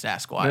mentioned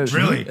Sasquatch.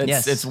 Really? It's,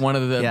 Yes. it's one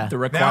of the Yeah. the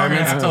Now I'm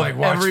gonna requirements have to, of like,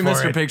 watch every for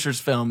Mr. it. Pictures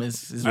film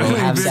is I think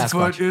have Bigfoot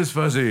Sasquatch. is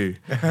fuzzy.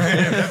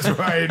 That's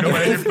right.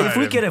 Nobody can If find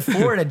we him. could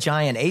afford a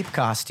giant ape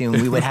costume,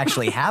 we would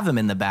actually have him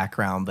in the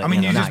background. But I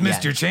mean, you not just missed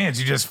yet. your chance.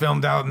 You just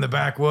filmed out in the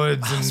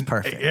backwoods. That's and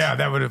perfect. Yeah,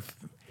 that would have.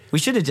 We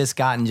should have just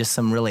gotten just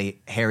some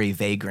really hairy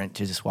vagrant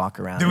to just walk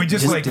around. Did we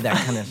just like do that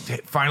kind of?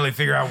 finally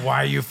figure out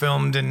why you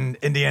filmed in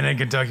Indiana and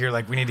Kentucky? You're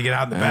like, we need to get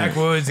out in the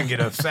backwoods and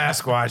get a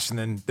Sasquatch, and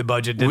then the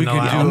budget didn't We could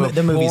allow. do Oh,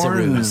 the movie's a porn-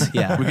 ruse,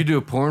 yeah. We could do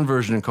a porn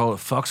version and call it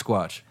Fuck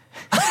Squatch.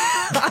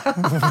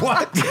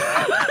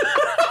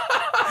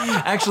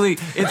 Actually,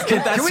 that's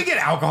Can we get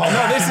alcohol?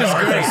 No, this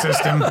is great.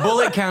 System.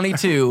 Bullet County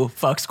 2,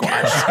 fuck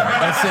Squatch.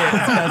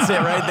 That's it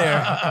right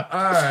there.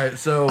 All right,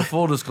 so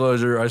full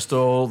disclosure, I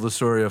stole the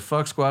story of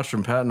Fuck Squatch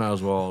from Patton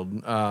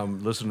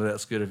Oswalt. Listen to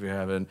that skit if you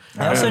haven't.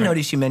 I also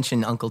noticed you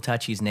mentioned Uncle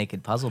Touchy's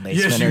Naked Puzzle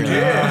Yes, Basement. you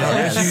did. earlier.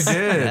 Yes, you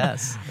did.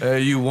 Yes.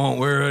 You won't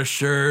wear a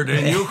shirt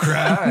and you'll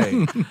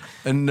cry.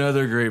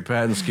 Another great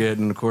Patton skit,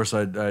 and of course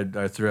I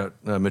threw out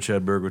Mitch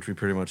Hedberg, which we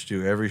pretty much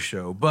do every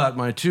show. But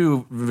my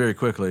two, very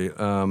quickly,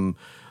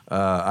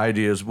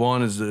 ideas.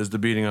 One is the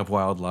beating up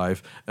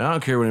wildlife, and I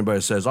don't care what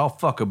anybody says. I'll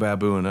fuck a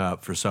baboon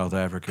up for South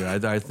Africa.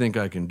 I think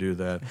I can do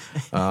that.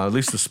 At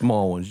least the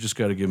small ones. You just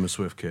got to give them a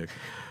swift kick.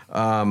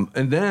 And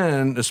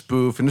then a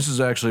spoof, and this is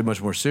actually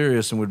much more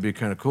serious and would be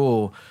kind of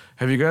cool.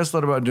 Have you guys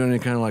thought about doing any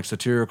kind of like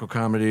satirical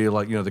comedy,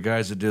 like the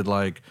guys that did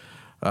like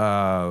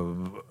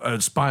a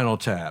Spinal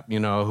Tap,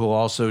 who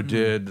also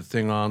did the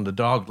thing on the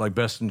dog, like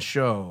Best in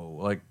Show,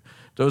 like.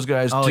 Those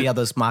guys. Oh, yeah,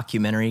 those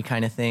mockumentary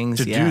kind of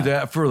things. To yeah. do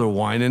that for the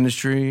wine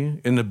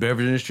industry, in the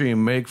beverage industry,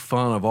 and make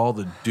fun of all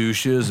the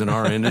douches in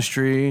our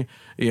industry,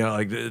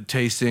 like the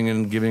tasting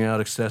and giving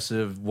out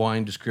excessive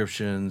wine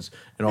descriptions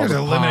and all There's the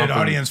a limited pomp and-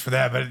 audience for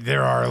that, but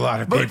there are a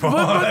lot of But, people.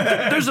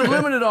 but there's a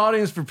limited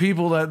audience for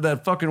people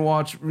that fucking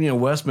watch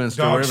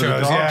Westminster, Dog wherever the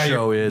shows, dog yeah,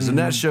 show is, and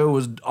that show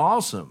was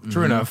awesome.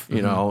 True enough.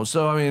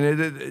 So I mean,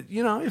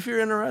 if you're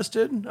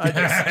interested,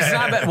 It's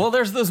not bad. Well,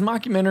 there's those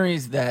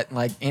mockumentaries that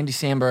like Andy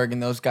Samberg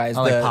and those guys.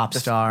 Oh, like Pop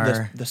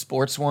Star. The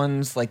sports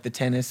ones, like the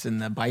tennis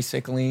and the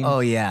bicycling. Oh,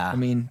 yeah. I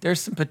mean,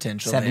 there's some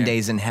potential 7 there.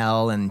 Days in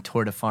Hell and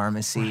Tour de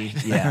Pharmacy.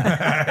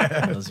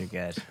 Yeah, those are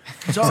good.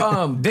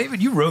 so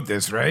David, you wrote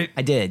this, right?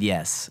 I did,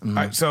 yes.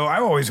 Mhm. So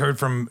I've always heard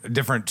from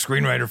different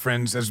screenwriter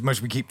friends, as much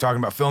as we keep talking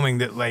about filming,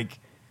 that like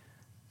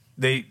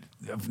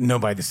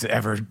nobody that's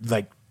ever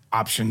like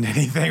optioned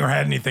anything or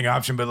had anything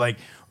optioned, but like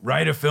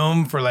write a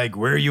film for like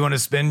where you want to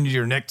spend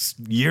your next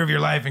year of your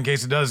life in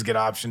case it does get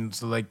optioned.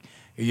 So like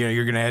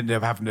you're gonna end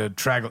up having to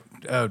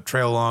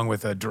trail along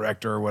with a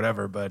director or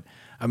whatever. But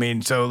I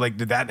mean, so like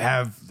did that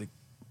have like,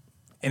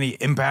 any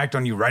impact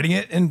on you writing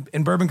it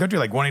in Bourbon Country?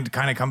 Like wanting to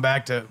kind of come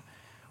back to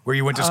where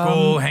you went to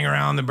school, hang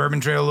around the Bourbon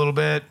Trail a little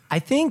bit? I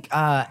think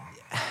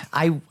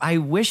I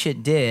wish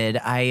it did.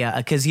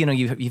 Because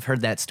you've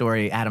heard that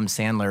story. Adam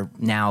Sandler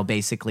now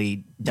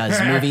basically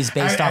does movies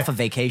based off of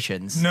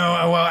vacations. No,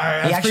 well,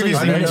 I actually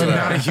previously admitted mentioned it.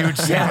 not a huge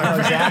Yeah, Sandler no, fan.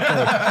 exactly.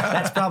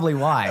 That's probably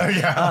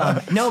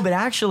why. No, but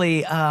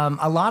actually,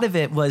 a lot of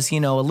it was, a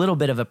little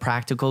bit of a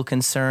practical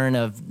concern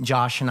of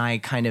Josh and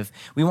I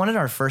we wanted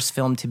our first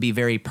film to be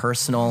very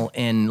personal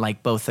in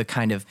like both a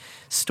kind of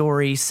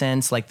story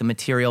sense, like the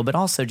material, but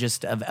also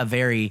just a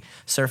very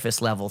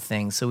surface level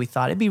thing. So we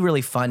thought it'd be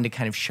really fun to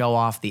kind of show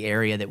off the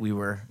area that we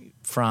were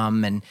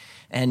from and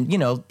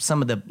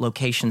some of the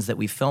locations that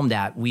we filmed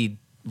at, we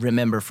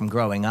remember from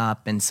growing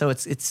up. And so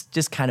it's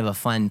just kind of a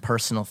fun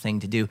personal thing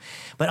to do.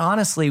 But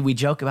honestly, we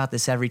joke about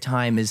this every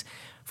time is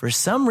for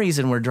some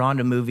reason we're drawn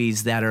to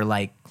movies that are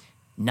like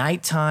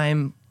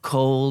nighttime,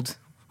 cold,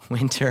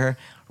 winter,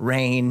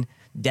 rain,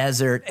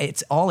 desert.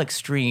 It's all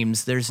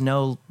extremes. There's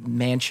no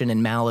mansion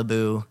in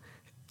Malibu.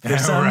 For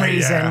some Right,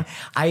 reason, yeah.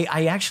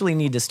 I actually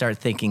need to start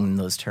thinking in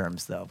those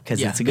terms though, because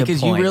it's a good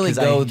because point. you really 'cause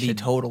I go the should-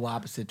 total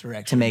opposite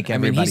direction to make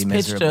everybody he's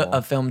pitched miserable.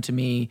 a film to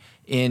me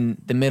in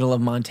the middle of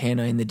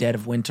Montana in the dead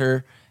of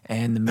winter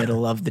and the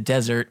middle of the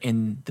desert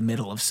in the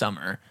middle of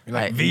summer.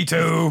 Like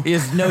V2.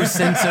 Is no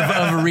sense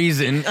of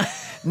reason.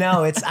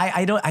 No, it's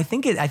I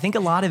think a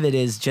lot of it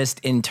is just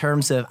in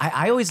terms of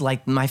I always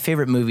like my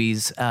favorite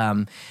movies.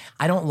 I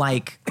don't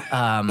like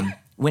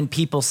when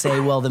people say,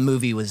 well, the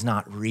movie was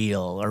not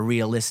real or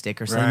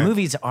realistic or something. Right.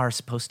 Movies are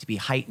supposed to be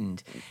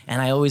heightened, and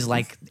I always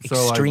like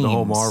So extremes. like the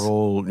whole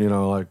Marvel,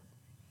 like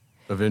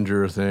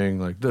Avenger thing,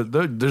 like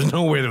there's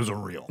no way those are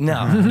real.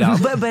 No,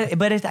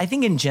 but I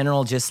think in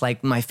general, just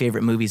like my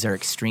favorite movies are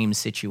extreme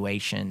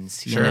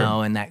situations, Sure.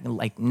 and that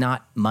like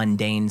not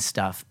mundane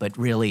stuff, but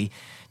really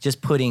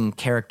just putting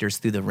characters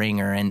through the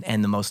ringer.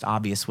 And the most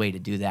obvious way to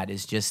do that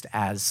is just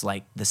as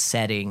like the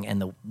setting and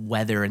the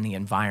weather and the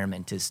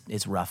environment is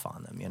rough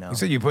on them, You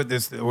said you put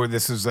this, or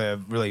this is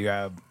a really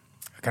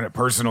kind of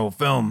personal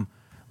film.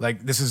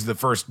 Like this is the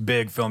first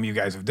big film you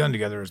guys have done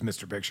together as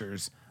Mr.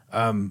 Pictures.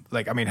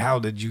 How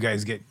did you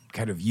guys get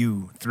kind of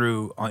you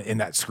through in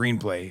that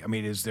screenplay? I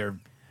mean, is there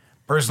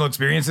personal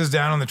experiences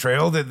down on the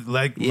trail that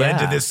led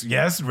to this?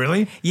 Yes,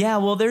 really? Yeah,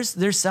 well,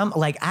 there's some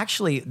like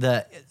actually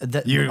the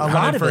You a lot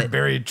hunted of for it.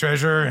 buried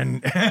treasure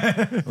and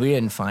We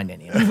didn't find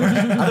any of it.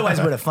 Otherwise,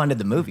 we would have funded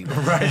the movie.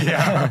 right,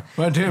 yeah.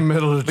 My damn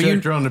middle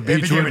detector on the It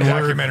beach became a wouldn't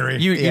work.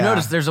 documentary. You Yeah.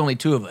 notice there's only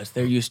two of us.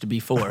 There used to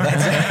be four.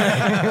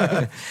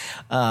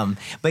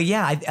 But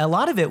yeah, a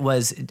lot of it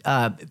was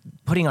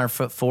putting our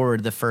foot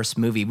forward the first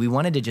movie. We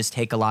wanted to just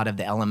take a lot of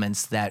the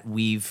elements that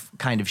we've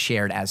kind of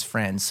shared as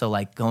friends. So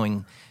like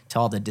going to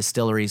all the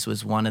distilleries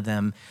was one of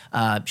them.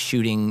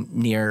 Shooting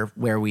near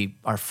where we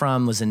are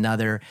from was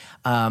another.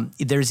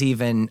 There's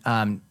even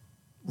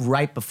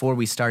right before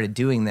we started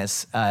doing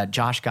this,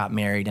 Josh got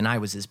married and I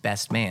was his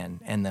best man,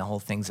 and the whole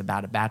thing's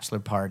about a bachelor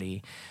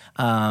party.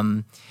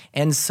 And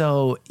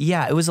so,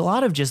 yeah, it was a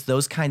lot of just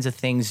those kinds of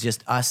things,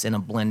 just us in a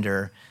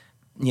blender,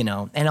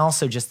 and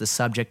also just the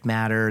subject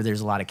matter.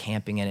 There's a lot of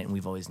camping in it, and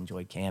we've always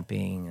enjoyed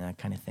camping and that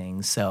kind of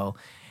thing. So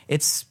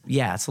it's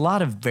a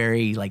lot of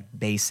very like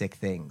basic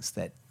things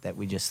that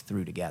we just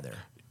threw together.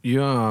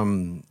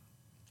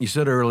 You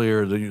said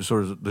earlier that you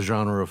sort of the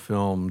genre of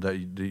film that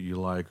you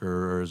like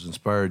or has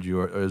inspired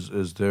you.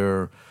 Is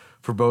there,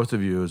 for both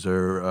of you, is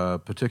there a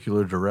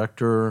particular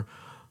director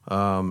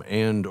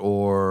and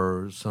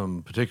or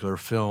some particular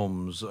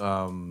films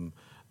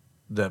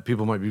that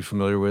people might be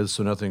familiar with?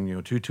 So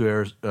nothing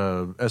too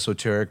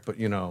esoteric, but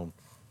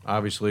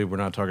obviously we're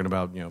not talking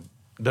about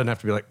it doesn't have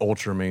to be like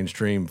ultra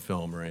mainstream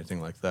film or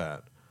anything like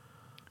that.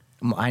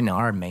 I know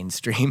our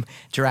mainstream,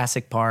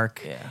 Jurassic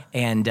Park Yeah.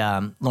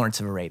 and Lawrence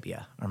of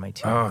Arabia are my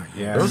two. Oh,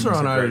 yeah. Those are on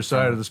It's a either great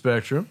side film. of the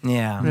spectrum.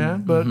 Yeah. Yeah,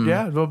 but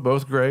yeah, they're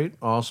both great,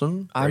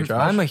 awesome. I'm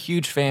Josh? a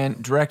huge fan.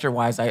 Director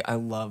wise, I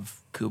love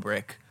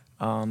Kubrick.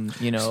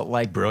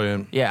 Like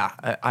Brilliant. Yeah,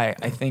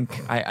 I think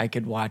I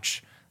could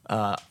watch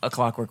A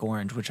Clockwork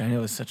Orange, which I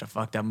know is such a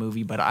fucked up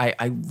movie, but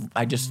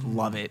I just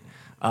love it.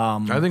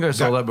 I think I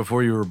saw that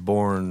before you were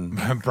born.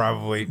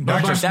 Probably. My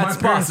Doctor, That's parents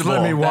possible.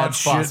 let me watch That's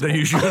shit possible. that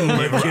you shouldn't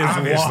let kids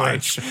obviously.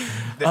 watch.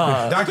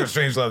 Doctor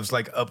Strangelove's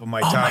like up on my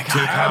top two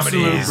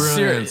absolute comedies. brilliant.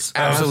 Serious,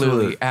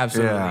 Absolute.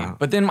 absolutely. Yeah.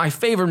 But then my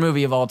favorite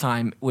movie of all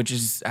time, which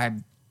is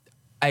I'm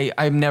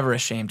never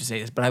ashamed to say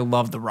this, but I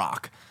love The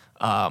Rock.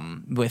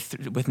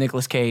 With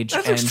Nicolas Cage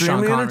That's and Sean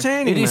extremely Connery.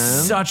 entertaining, It is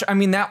man. such. I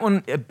mean, that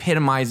one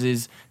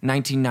epitomizes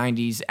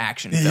 1990s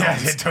action films. Yeah,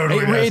 it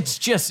totally does. It's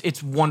just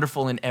it's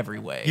wonderful in every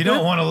way. You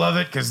don't want to love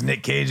it because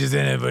Nick Cage is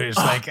in it, but it's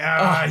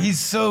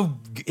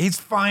he's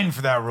fine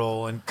for that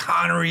role. And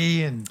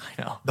Connery and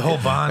know. the whole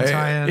Bond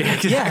tie-in. Yeah,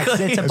 it's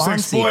a It's like,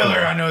 Bond sequel. spoiler,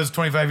 I know it's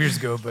 25 years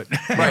ago, but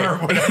or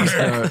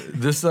whatever.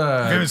 This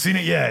I haven't seen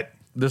it yet.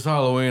 this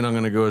Halloween, I'm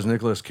going to go as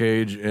Nicolas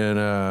Cage in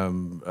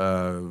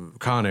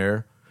Con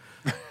Air.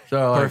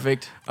 So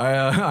Perfect.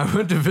 I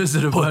went to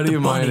visit a buddy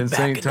of mine in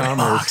St.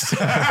 Thomas.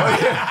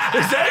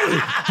 Exactly.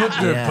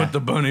 Put the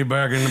bunny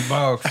back in the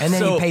box. And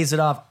then he pays it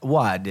off.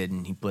 Why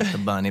didn't he put the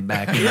bunny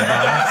back in the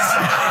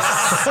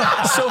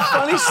box? So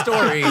funny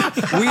story.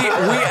 We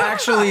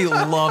actually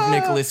love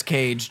Nicolas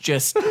Cage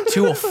just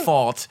to a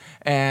fault,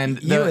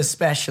 and You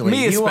especially.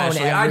 me You own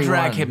especially. I every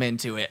drag one. him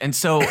into it, and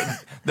so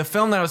the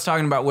film that I was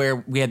talking about, where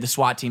we had the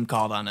SWAT team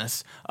called on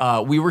us,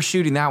 we were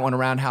shooting that one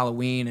around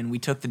Halloween, and we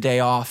took the day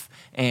off,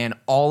 and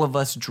all of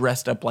us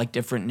dressed up like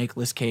different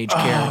Nicolas Cage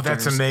characters. Oh,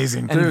 that's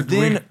amazing. And Dude,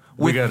 then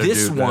we with gotta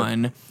this do that.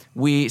 one,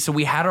 we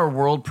had our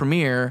world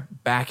premiere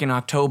back in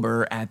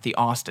October at the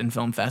Austin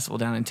Film Festival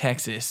down in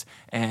Texas,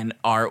 and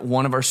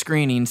one of our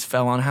screenings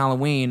fell on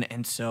Halloween,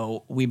 and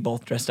so we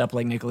both dressed up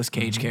like Nicolas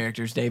Cage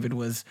characters. David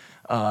was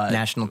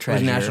National was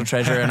Treasure. National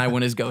Treasure, and I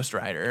went as Ghost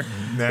Rider.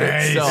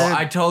 Nice. So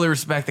I totally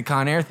respect the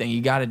Con Air thing.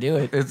 You got to do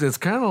it. It's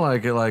kind of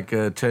like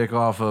a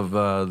takeoff of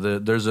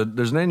there's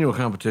an annual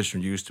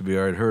competition. Used to be,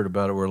 I'd heard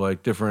about it, where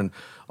like different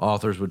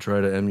authors would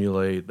try to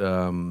emulate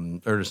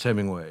Ernest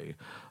Hemingway,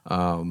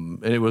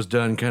 and it was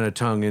done kind of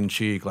tongue in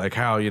cheek, like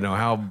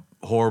how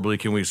horribly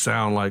can we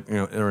sound like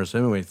Ernest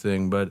Hemingway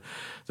thing. But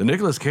the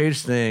Nicolas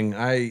Cage thing,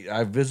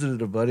 I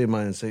visited a buddy of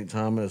mine in St.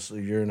 Thomas a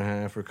year and a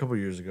half or a couple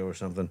years ago or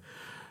something.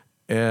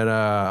 And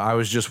I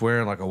was just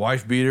wearing like a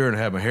wife beater and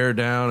had my hair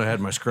down. I had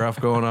my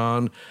scruff going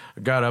on.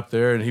 I got up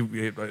there and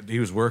he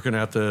was working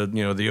at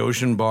the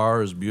Ocean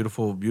Bar, is a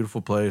beautiful,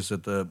 beautiful place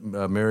at the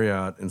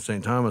Marriott in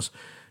St. Thomas.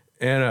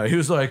 And he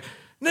was like,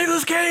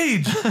 Nicolas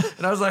Cage.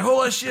 And I was like,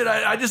 holy shit,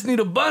 I just need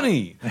a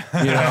bunny. So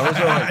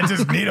I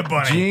just need a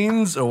bunny.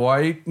 jeans, a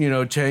white,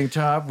 tank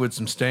top with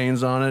some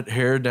stains on it,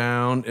 hair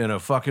down, and a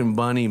fucking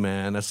bunny,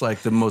 man. That's like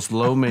the most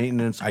low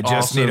maintenance. I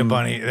just need a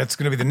bunny. That's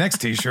going to be the next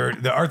T-shirt.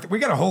 We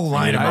got a whole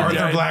line of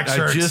Arthur Black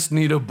shirts. I just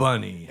need a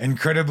bunny.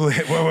 Incredibly,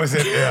 what was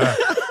it?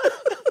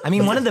 I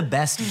mean, one of the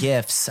best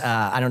gifts,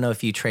 I don't know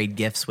if you trade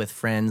gifts with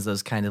friends,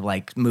 those kind of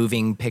like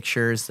moving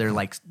pictures. They're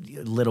like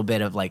a little bit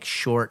of like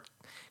short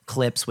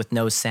clips with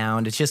no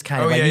sound. It's just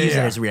kind of like use it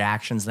as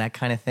reactions, that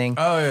kind of thing.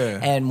 Oh, yeah.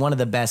 And one of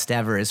the best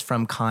ever is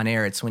from Con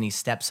Air. It's when he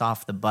steps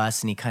off the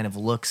bus and he kind of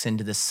looks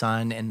into the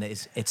sun and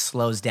it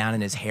slows down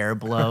and his hair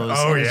blows.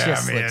 Oh, and it yeah,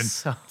 just man. looks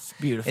so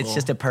Beautiful. It's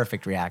just a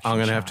perfect reaction. I'm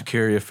going to have to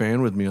carry a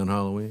fan with me on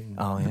Halloween.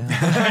 Oh,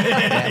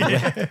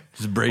 yeah.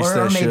 Just brace Or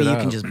that shit maybe you out.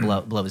 can just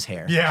blow his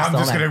hair. Yeah, I'm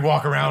don't just have- going to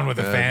walk around with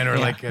a fan or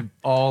like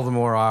All the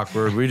more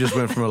awkward. We just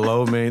went from a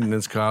low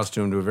maintenance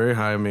costume to a very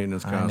high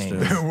maintenance costume.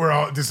 maintenance. we're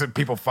all just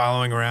people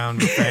following around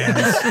with fans.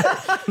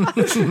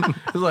 It's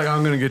like,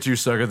 I'm going to get you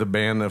stuck at the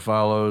band that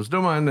follows.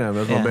 Don't mind them.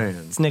 That's my Yeah. band.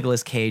 It's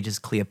Nicolas Cage as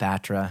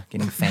Cleopatra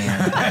getting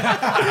fanned.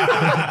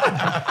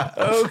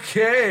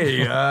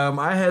 Okay.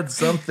 I had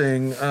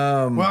something.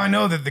 Well, I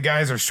know that the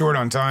guys are short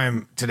on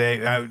time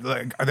today.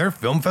 Are there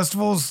film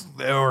festivals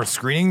or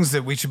screenings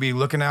that we should be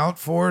looking out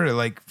for to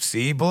like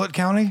see Bullitt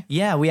County?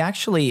 Yeah, we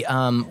actually,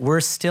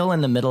 we're still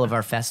in the middle of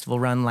our festival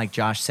run. Like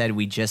Josh said,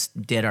 we just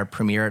did our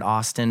premiere at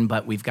Austin,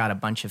 but we've got a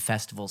bunch of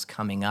festivals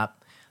coming up.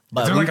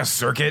 But Is there we- like a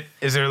circuit?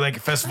 Is there like a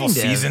festival Kind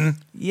of. season?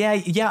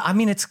 Yeah. I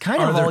mean, it's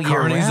kind Are of there all year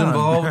carnies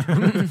round.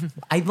 involved?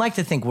 I'd like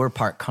to think we're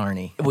part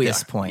carny at We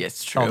this are. point.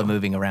 Yes, All the true.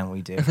 moving around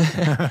we do.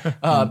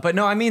 But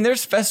no, I mean,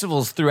 there's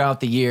festivals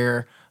throughout the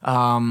year.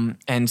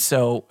 And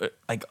so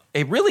like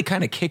it really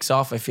kind of kicks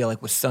off, I feel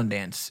like, with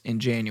Sundance in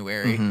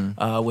January,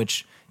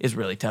 which is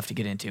really tough to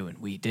get into. And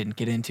we didn't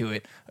get into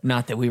it.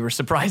 Not that we were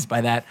surprised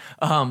by that.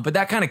 But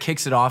that kind of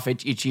kicks it off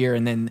each year.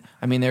 And then,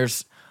 I mean,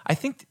 I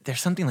think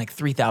there's something like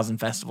 3,000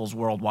 festivals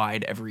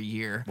worldwide every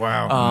year.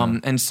 Wow.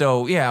 And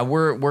so, yeah,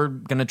 we're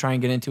going to try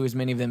and get into as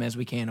many of them as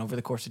we can over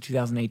the course of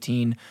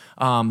 2018.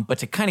 But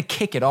to kind of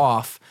kick it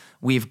off,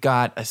 we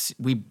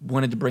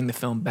wanted to bring the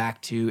film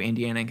back to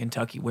Indiana and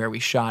Kentucky where we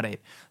shot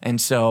it. And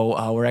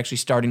so we're actually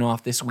starting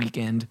off this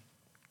weekend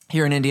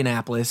here in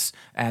Indianapolis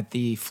at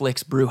the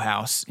Flicks Brew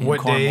House in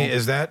What Carmel. day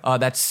is that?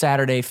 That's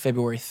Saturday,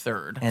 February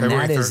 3rd. And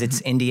February that is 3rd.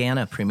 its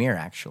Indiana premiere,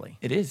 actually.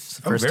 It is.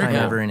 First very time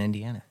cool. ever in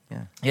Indiana.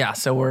 Yeah. Yeah,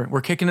 so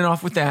we're kicking it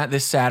off with that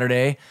this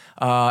Saturday,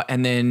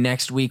 and then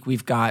next week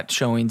we've got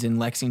showings in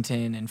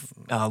Lexington and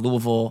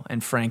Louisville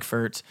and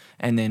Frankfurt,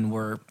 and then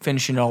we're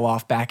finishing it all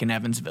off back in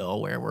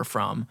Evansville, where we're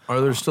from. Are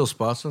there still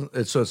spots on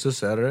it? So it's this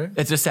Saturday?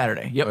 It's this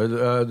Saturday. Yep.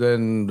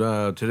 Then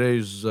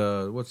today's,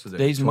 what's the day?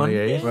 Today's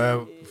Monday. 28th?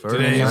 Well, First?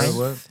 today's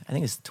What? I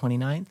think it's the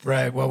 29th.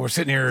 right. Well, we're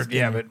sitting here.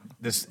 Yeah, but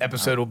this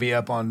episode will be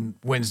up on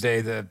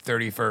Wednesday, the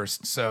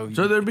 31st. So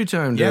So there'd be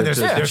time to, Yeah, there's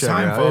to check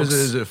time, out. folks.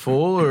 Is it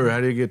full, or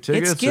how do you get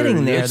tickets? It's getting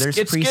or- there. It's, There's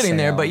it's getting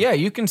there, pre-sale. but yeah,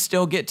 you can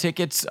still get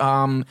tickets.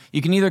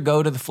 You can either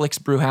go to the Flicks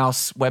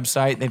Brewhouse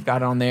website, they've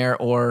got it on there,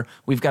 or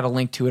we've got a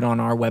link to it on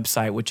our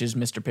website, which is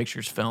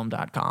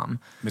MrPicturesFilm.com.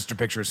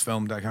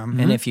 MrPicturesFilm.com.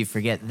 And if you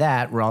forget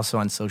that, we're also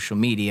on social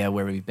media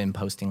where we've been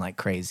posting like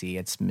crazy.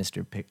 It's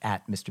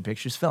at Mr.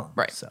 Pictures Film.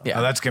 Right. So. Yeah.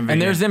 Oh, that's And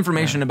convenient. there's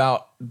information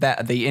about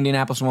that, the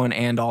Indianapolis one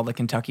and all the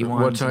Kentucky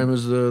ones. What time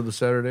is the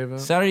Saturday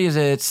event? Saturday is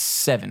at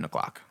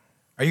 7:00.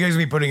 Are you guys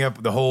gonna be putting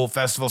up the whole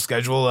festival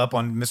schedule up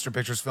on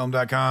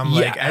MrPicturesFilm.com?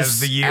 Yeah, Like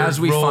as the year as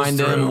we rolls find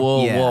through? them,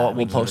 we'll Yeah,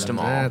 we'll post them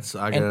all. I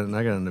got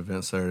an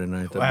event Saturday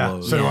night that Wow,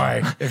 blows. so do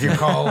I. If you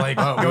call like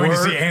going to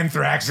see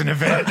Anthrax an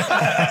event.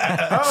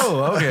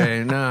 Oh,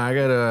 okay. No, I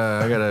got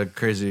a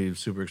crazy,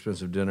 super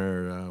expensive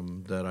dinner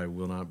that I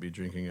will not be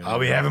drinking at. I'll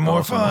be having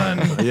more fun.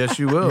 Yes,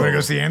 you You will. wanna go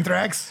see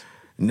Anthrax?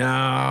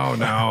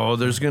 No.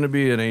 There's going to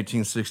be an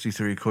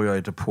 1863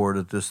 Coyota port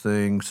at this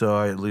thing, so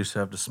I at least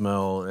have to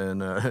smell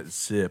and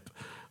sip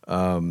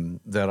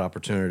that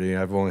opportunity.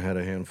 I've only had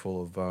a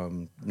handful of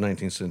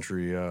 19th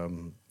century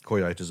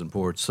Coyotas and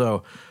ports.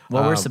 So,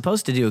 Well, we're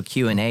supposed to do a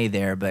Q&A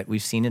there, but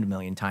we've seen it a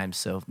million times,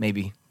 so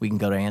maybe we can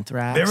go to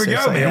Anthrax. There we or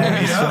go, something. man.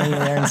 We'll meet up. Swing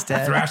there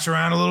instead. Thrash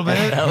around a little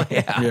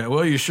bit. yeah,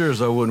 well, you sure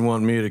as I wouldn't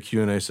want me at a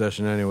Q&A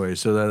session anyway,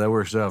 so that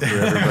works out for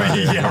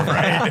everybody.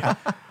 Yeah,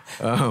 right.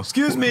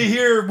 Excuse me,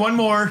 here, one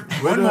more.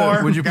 One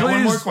more. Would you Got please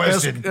one more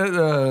question?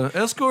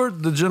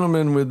 escort the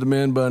gentleman with the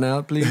man bun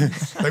out,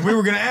 please? Like we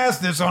were going to ask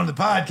this on the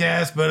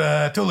podcast,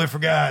 but totally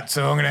forgot,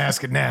 so I'm going to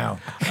ask it now.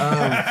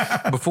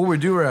 Before we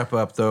do wrap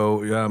up,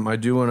 though, I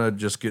do want to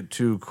just get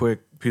two quick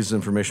pieces of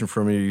information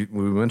from you.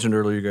 We mentioned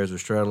earlier you guys are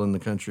straddling the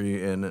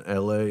country in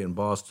L.A. and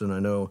Boston. I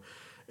know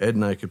Ed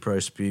and I could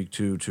probably speak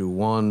to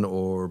one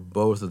or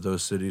both of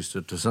those cities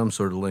to some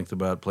sort of length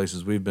about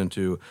places we've been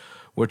to.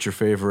 What's your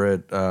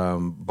favorite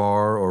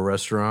bar or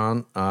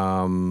restaurant?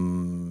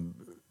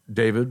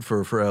 David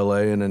for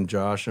L.A. and then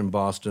Josh in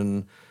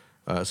Boston.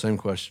 Same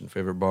question.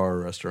 Favorite bar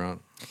or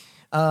restaurant?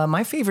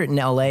 My favorite in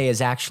LA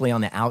is actually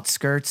on the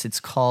outskirts. It's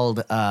called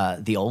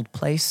The Old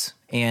Place.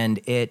 And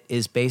it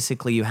is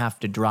basically you have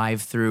to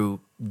drive through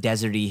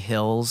deserty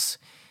hills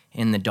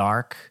in the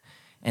dark.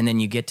 And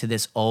then you get to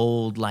this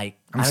old, like...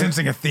 I'm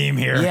sensing a theme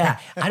here. Yeah.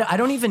 I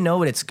don't even know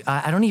what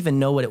I don't even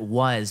know what it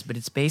was, but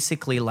it's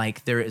basically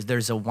like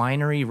there's a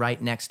winery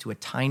right next to a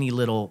tiny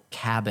little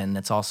cabin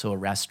that's also a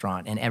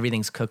restaurant. And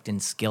everything's cooked in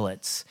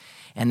skillets.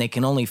 And they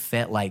can only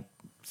fit like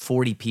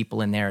 40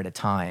 people in there at a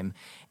time.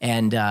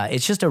 And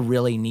it's just a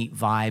really neat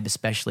vibe,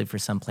 especially for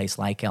some place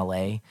like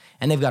LA.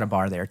 And they've got a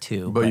bar there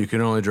too. But you can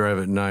only drive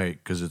at night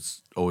because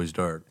it's always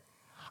dark.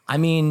 I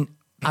mean,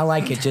 I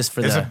like it just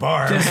for It's a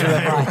bar. just for the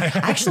vibe.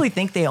 I actually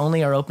think they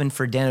only are open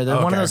for dinner. They're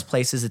one of Okay. those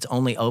places that's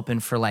only open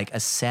for like a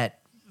set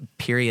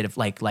period of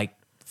like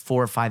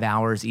 4 or 5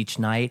 hours each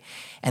night.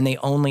 And they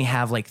only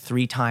have like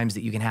 3 times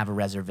that you can have a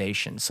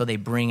reservation. So they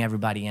bring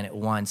everybody in at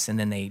once and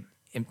then they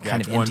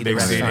kind of one empty the big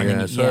seating. restaurant. Yeah,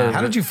 And so-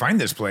 How did you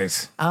find this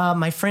place?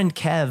 My friend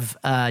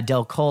Kev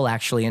Del Cole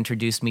actually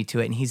introduced me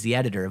to it, and he's the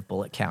editor of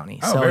Bullitt County.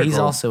 Oh, So very he's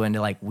cool. also into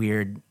like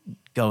weird,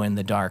 go in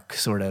the dark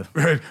sort of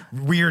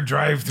Weird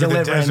drive through the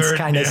deliverance desert.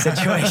 kind of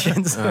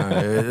situations.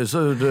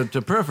 So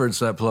to preference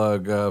that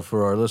plug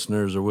for our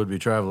listeners or would-be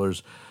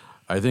travelers,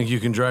 I think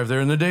you can drive there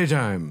in the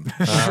daytime.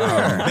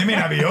 They may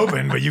not be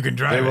open, but you can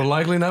drive. They will it.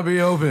 likely not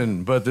be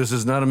open, but this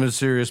is not a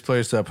mysterious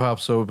place that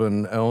pops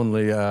open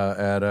only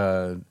at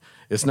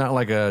it's not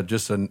like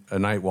just a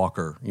night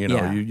walker. You know,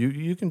 Yeah.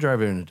 you can drive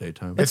there in the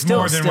daytime. It's still-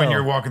 more than when still-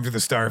 you're walking through the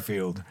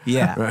Starfield.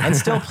 Yeah, and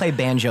still play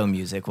banjo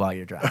music while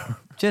you're driving,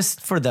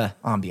 just for the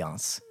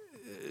ambiance.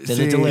 The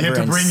See, you have to You have to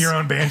deliverance. bring your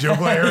own banjo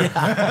player.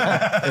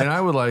 And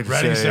I would like to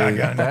Ready, say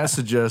shotgun. that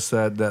suggests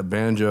that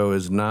banjo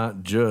is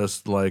not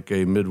just like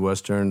a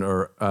Midwestern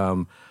or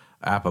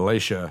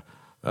Appalachia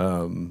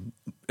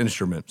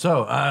instrument.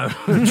 So,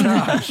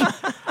 Josh,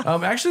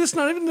 actually,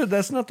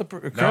 that's not the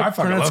correct I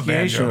fucking love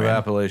pronunciation banjo, man.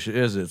 of Appalachia,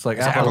 is it? It's like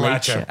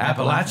Appalachia.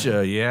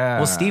 Appalachia, yeah.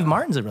 Well, Steve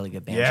Martin's a really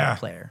good banjo Yeah.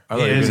 player. I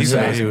thought He you is. were He's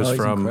gonna say awesome. he was Oh,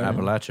 he's from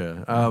incredible.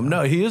 Appalachia.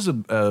 No, he is a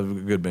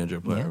good banjo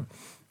player.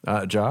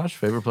 Josh,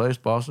 favorite place,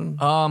 Boston?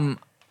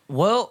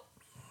 Well,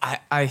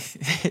 I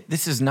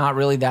this is not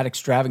really that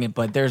extravagant,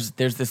 but there's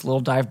this little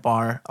dive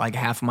bar like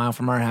half a mile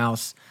from our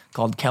house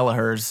called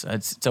Kelleher's.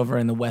 It's over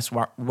in the West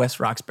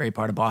Roxbury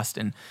part of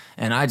Boston,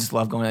 and I just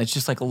love going. It's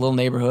just like a little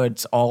neighborhood.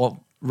 It's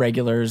all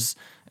regulars,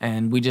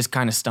 and we just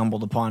kind of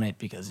stumbled upon it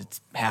because it's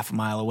half a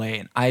mile away,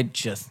 and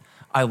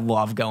I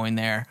love going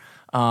there.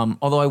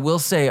 Although I will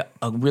say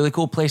a really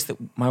cool place that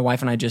my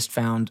wife and I just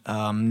found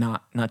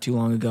not too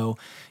long ago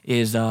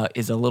is a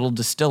little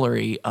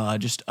distillery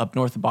just up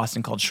north of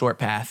Boston called Short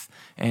Path,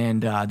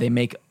 and they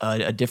make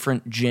a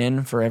different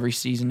gin for every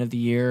season of the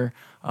year,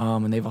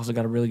 and they've also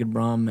got a really good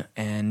rum,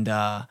 and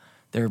I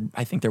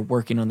think they're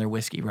working on their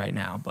whiskey right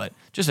now, but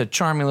just a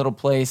charming little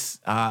place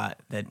that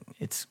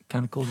it's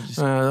kind of cool to just.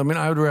 I mean,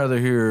 I would rather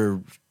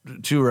hear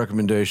two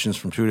recommendations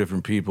from two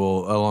different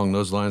people along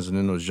those lines and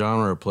in those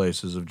genre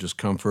places of just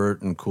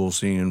comfort and cool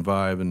scene and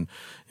vibe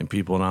and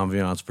people and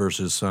ambiance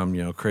versus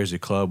some, crazy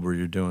club where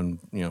you're doing,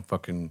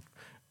 fucking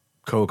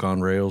coke on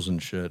rails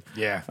and shit.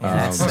 Yeah.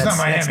 That's Well, it's not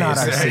Miami. that's not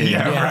our it's- scene.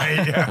 Yeah, Yeah.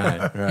 right.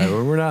 Yeah. Right.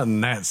 Well, we're not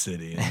in that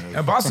city.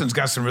 Now, Boston's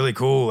got some really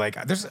cool,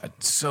 like, there's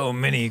so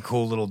many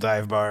cool little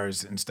dive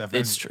bars and stuff.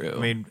 It's And, true.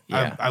 I mean,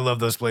 Yeah. I love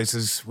those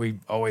places. We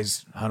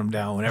always hunt them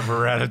down whenever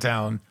we're out of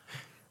town.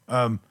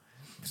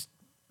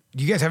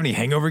 Do you guys have any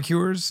hangover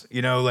cures?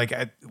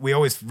 We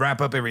always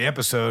wrap up every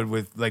episode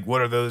with, like,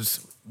 what are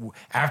those,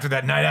 after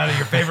that night out at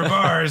your favorite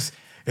bars?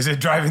 Is it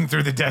driving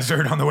through the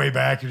desert on the way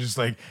back? You're just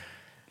like,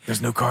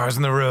 There's no cars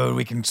on the road.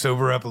 We can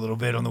sober up a little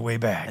bit on the way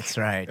back. That's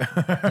right.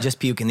 Just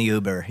puke in the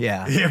Uber.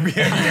 Yeah.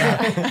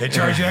 Yeah. They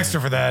charge you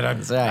extra for that.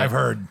 right. I've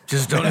heard.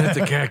 Just don't hit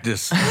the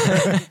cactus.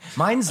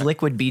 Mine's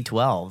liquid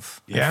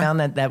B12. Yeah? I found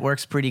that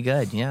works pretty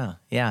good. Yeah.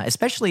 Yeah.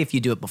 Especially if you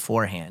do it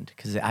beforehand,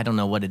 because I don't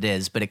know what it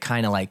is, but it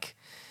kind of like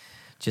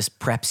just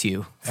preps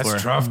you.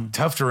 That's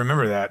tough to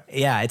remember that.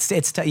 Yeah,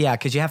 yeah,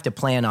 because you have to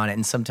plan on it,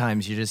 and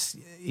sometimes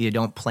you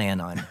don't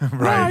plan on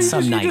Right. You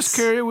some just, nights. you just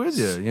carry it with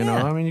you. You know,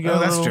 I mean, you got. Oh,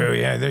 that's a little, true.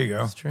 Yeah, there you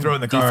go. Throw it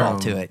in the car.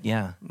 Default to it.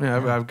 Yeah. Yeah,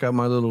 I've got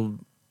my little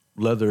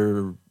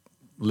leather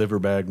liver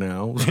bag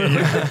now.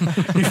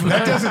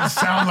 That doesn't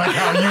sound like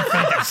how you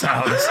think it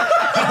sounds.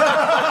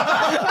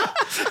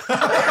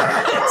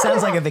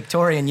 Sounds like a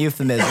Victorian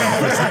euphemism.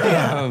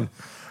 Yeah.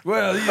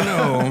 Well, you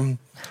know,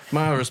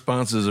 my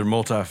responses are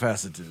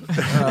multifaceted.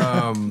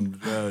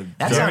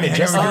 That sounded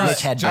just like Mitch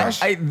Hedberg. Josh?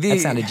 That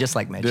sounded just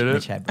like Mitch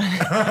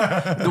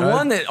Hedberg. The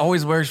one that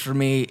always works for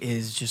me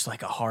is just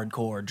like a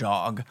hardcore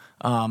jog.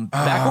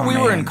 Back when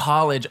we were in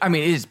college, I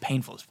mean, it is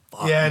painful as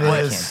fuck. Yeah, it I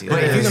is. can't do But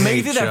that. if you can make it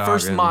hate through that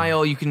first jogging.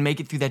 mile, you can make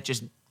it through that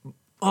just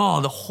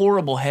the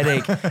horrible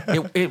headache.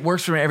 It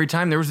works for me every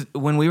time.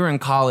 When we were in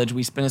college,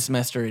 we spent a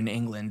semester in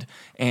England,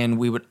 and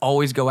we would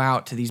always go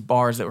out to these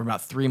bars that were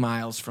about 3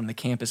 miles from the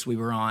campus we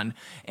were on.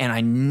 And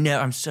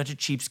I'm such a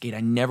cheapskate.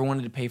 I never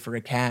wanted to pay for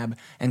a cab,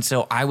 and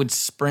so I would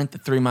sprint the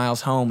 3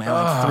 miles home at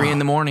like 3 in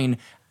the morning.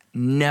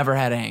 Never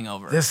had a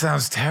hangover. This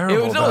sounds terrible.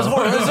 It was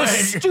horrible. It was the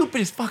Like-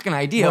 stupidest fucking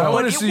idea. Well, I but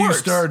want to it see you works.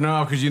 starting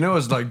off because you know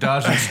it's like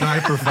dodging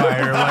sniper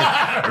fire.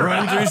 Like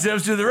run 3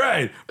 steps to the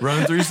right,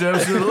 run 3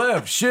 steps to the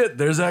left. Shit,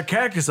 there's that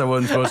cactus I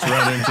wasn't supposed to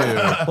run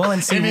into. Well,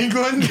 and see, in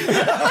England?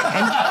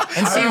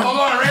 and see, Hold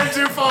on, I ran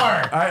too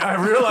far. I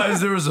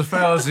realized there was a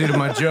fallacy to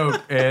my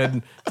joke,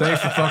 and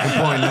thanks for fucking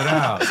pointing it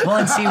out. well,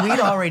 and see,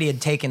 we'd already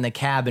had taken the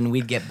cab, and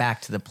we'd get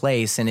back to the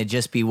place, and it'd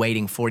just be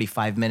waiting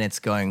 45 minutes,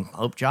 going,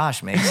 "Hope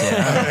Josh makes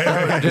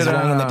it." Just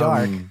running in the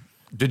dark.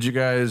 Did you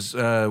guys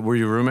were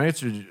you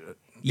roommates? Or did you,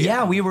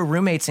 Yeah, we were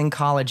roommates in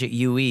college at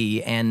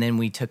UE, and then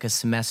we took a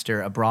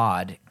semester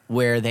abroad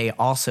where they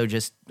also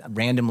just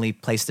randomly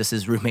placed us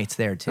as roommates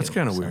there too. that's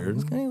kind of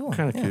weird, cool,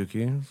 kind of yeah.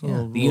 kooky. It's a Yeah.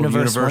 little- The little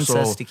universe wants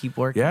us to keep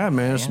working. Yeah,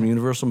 man, some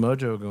universal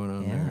mojo going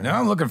on there. No,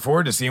 I'm looking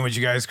forward to seeing what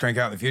you guys crank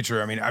out in the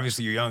future. I mean,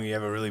 obviously you're young, you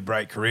have a really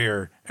bright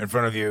career in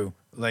front of you.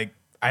 Like,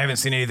 I haven't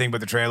seen anything but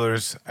the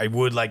trailers. I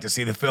would like to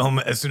see the film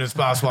as soon as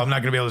possible. I'm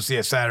not going to be able to see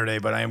it Saturday,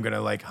 but I am going to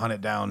like hunt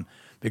it down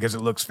because it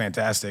looks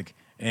fantastic.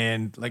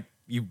 And like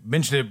you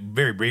mentioned it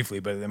very briefly,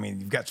 but I mean,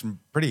 you've got some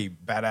pretty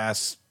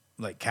badass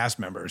like cast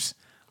members,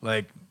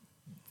 like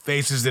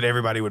faces that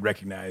everybody would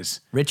recognize.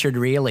 Richard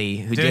Reilly,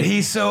 who Dude,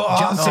 he's so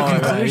Jump awesome. to Oh, man,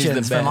 he's the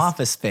conclusions from best.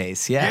 Office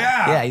Space. Yeah.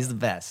 Yeah. Yeah, he's the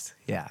best.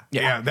 Yeah.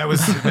 Yeah,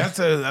 that's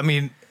I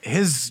mean,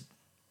 his,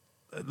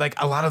 like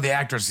a lot of the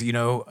actors, you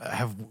know,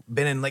 have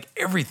been in like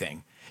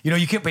everything. You know,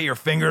 you can't put your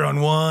finger on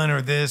one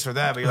or this or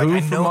that, but you're Who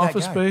like, I from know that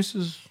Office guy.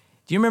 Spaces?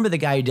 Do you remember the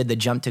guy who did the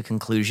Jump to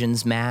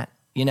Conclusions, Matt?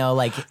 You know,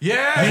 like,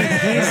 Yeah.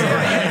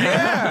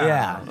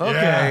 yeah.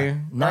 Okay,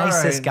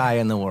 Nicest all right. guy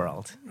in the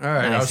world. All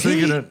right, I Nice. was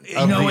thinking of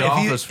You know, The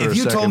Office for if a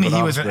you second, told me but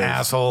he was an Office Space.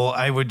 asshole,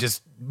 I would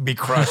just be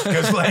crushed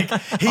because, like,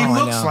 he I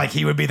looks know. like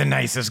he would be the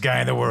nicest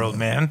guy in the world,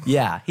 man.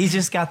 Yeah, he's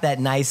just got that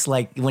nice,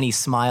 like, when he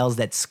smiles,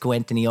 that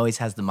squint, and he always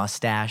has the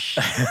mustache.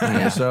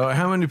 Yeah, so,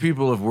 how many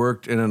people have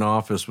worked in an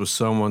office with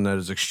someone that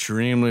is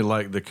extremely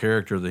like the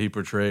character that he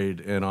portrayed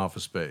in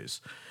Office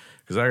Space?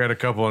 Because I got a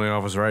couple in the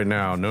office right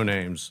now, no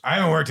names. I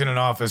haven't worked in an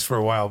office for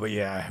a while, but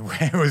yeah,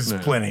 it was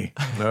plenty.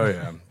 Oh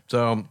yeah.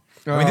 So,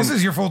 I mean, this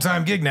is your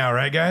full-time gig now,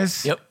 right,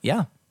 guys? Yep.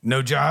 Yeah.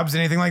 No jobs,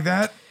 anything like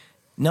that?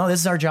 No,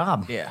 this is our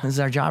job. Yeah. This is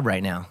our job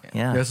right now.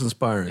 Yeah. that's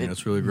inspiring.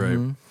 That's really great.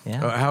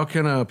 Yeah. How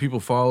can people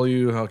follow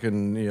you? How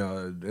can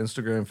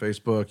Instagram,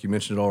 Facebook? You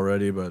mentioned it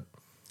already, but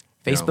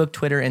Facebook,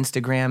 Twitter,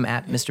 Instagram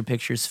at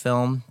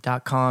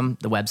MrPicturesFilm.com.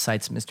 The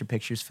website's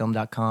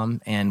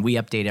MrPicturesFilm.com, and we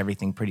update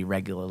everything pretty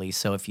regularly.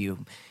 So if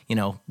you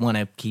want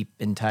to keep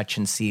in touch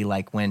and see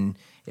like when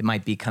it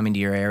might be coming to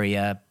your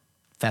area,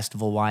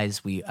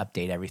 festival-wise, we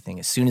update everything.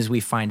 As soon as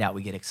we find out,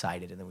 we get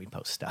excited and then we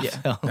post stuff. Yeah.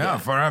 So, Yeah,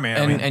 far out, man. I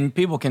And mean, and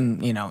people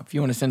can, if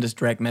you want to send us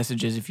direct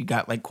messages, if you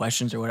got like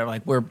questions or whatever,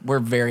 like we're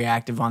very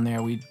active on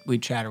there. We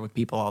chatter with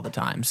people all the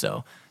time,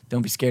 so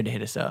don't be scared to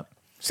hit us up.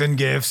 send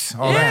gifts,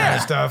 all that kind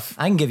of stuff.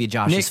 I can give you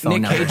Josh's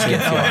phone Nick number. Cage too,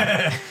 gets if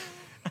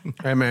you want.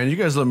 hey man, you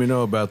guys let me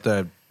know about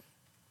that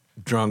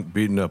drunk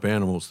beating up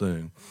animals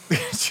thing.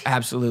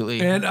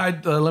 Absolutely. And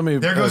let me.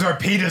 There goes our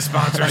PETA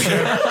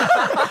sponsorship.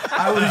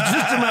 I was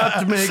just about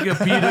to make a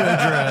PETA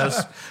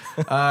address.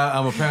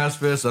 I'm a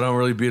pacifist. I don't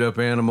really beat up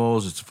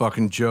animals. It's a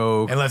fucking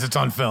joke. Unless it's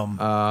on film.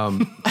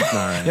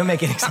 You'll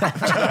make an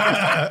exception.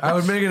 I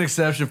would make an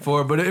exception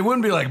for it, but it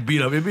wouldn't be like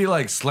beat up. It'd be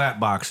like slap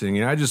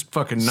boxing. I just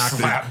fucking knocked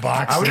Slap it.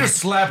 boxing. I would just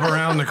slap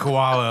around the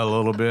koala a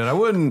little bit. I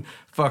wouldn't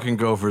fucking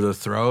go for the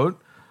throat.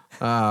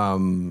 He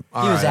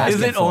was asking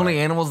Is it for only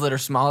it. animals that are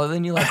smaller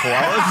than you, like koalas?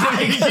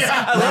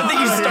 I love that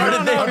you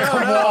started there.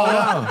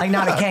 Like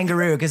not a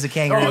kangaroo, because a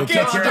kangaroo would kick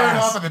your Start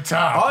ass. off at the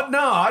top.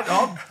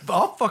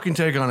 I'll fucking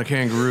take on a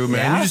kangaroo, man.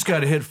 Yeah? You just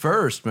got to hit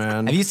first,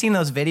 man. Have you seen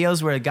those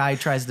videos where a guy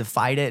tries to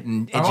fight it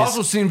and it I've just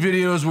also seen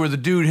videos where the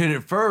dude hit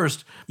it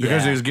first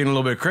because Yeah. he was getting a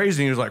little bit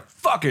crazy and he was like,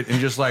 fuck it, and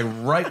just like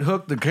right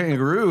hooked the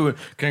kangaroo.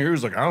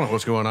 Kangaroo's like, I don't know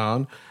what's going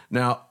on.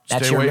 Now,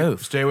 That's stay your away,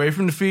 move. stay away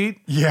from the feet.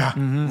 Yeah.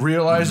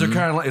 Realize they're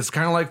kind of like, it's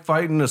kind of like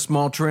fighting a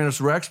small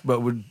Tyrannosaurus Rex, but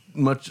with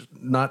much,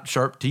 not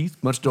sharp teeth,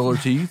 much duller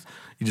teeth.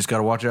 You just got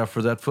to watch out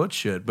for that foot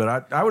shit.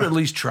 But I would at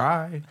least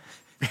try.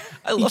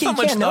 I love how can't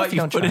much know thought if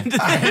you you don't put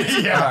try.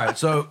 into Yeah. All right,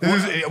 so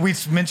We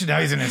mentioned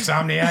how he's an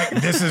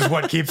insomniac. This is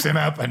what keeps him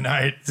up at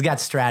night. He's got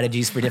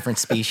strategies for different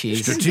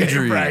species.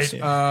 strategies. Right.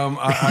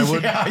 I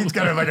would. Yeah, he's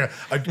got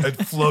like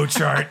a flow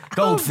chart.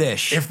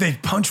 Goldfish. If they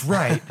punch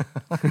right,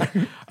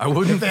 I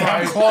wouldn't if they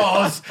have fight.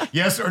 claws,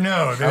 yes or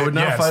no. I would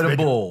not Yes, fight they a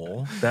can-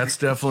 bull. That's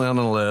definitely on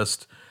the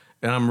list.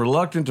 And I'm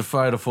reluctant to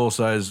fight a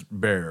full-size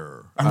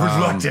bear. I'm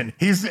reluctant.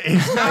 He's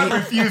not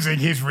refusing.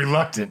 He's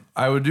reluctant.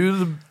 I would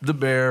do the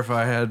bear if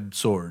I had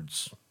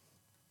swords.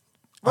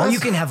 Oh, you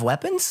can have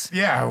weapons?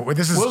 Yeah, well,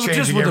 this is Well, changing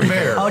just with a everything.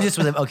 bear. Oh, just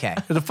with a, okay.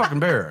 It's a fucking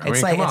bear. I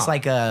It's mean, come on.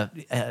 like a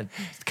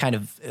kind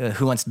of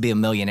Who Wants to Be a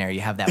Millionaire.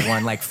 You have that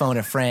one like phone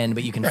a friend,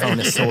 but you can phone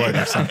a sword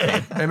or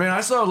something. Hey man,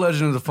 I saw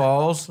Legend of the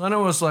Falls. I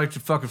know what it's like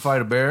to fucking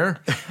fight a bear.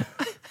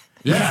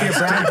 Yeah, you're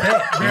Brad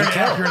Pitt. Very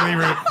accurately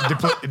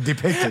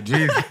depicted.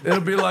 Jeez.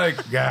 It'll be like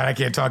God, I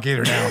can't talk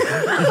either now.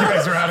 You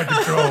guys are out of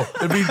control.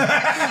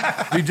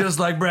 be just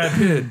like Brad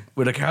Pitt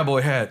with a cowboy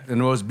hat and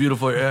the most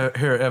beautiful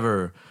hair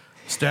ever,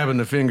 stabbing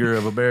the finger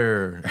of a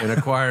bear and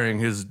acquiring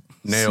his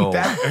nail,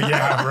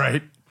 Yeah,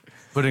 right.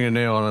 putting a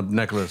nail on a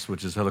necklace,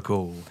 which is hella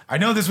cool. I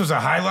know this was a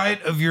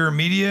highlight of your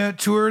media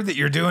tour that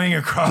you're doing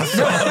across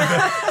all of the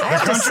I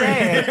have to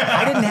say,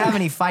 I didn't have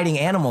any fighting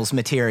animals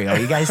material.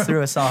 You guys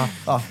threw us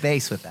off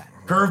base with that.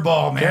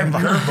 curveball, man.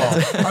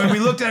 Curveball. I mean, we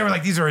looked at it, we're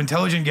like, these are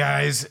intelligent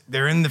guys.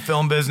 They're in the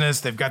film business.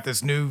 They've got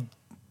this new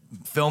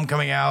film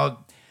coming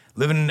out,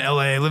 living in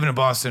LA, living in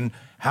Boston.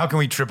 How can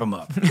we trip them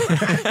up?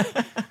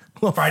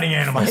 Fighting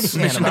animals.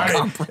 Fighting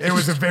animals. It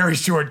was a very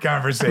short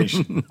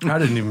conversation. I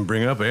didn't even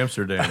bring up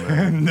Amsterdam.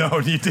 Man. No,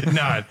 you did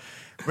not.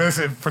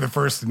 Listen, for the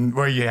first,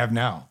 well, you have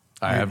now.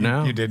 I have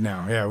now. You did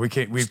now. Yeah, we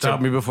can't. We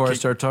Stop me before I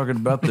start talking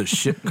about the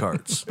shit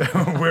carts.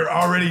 We're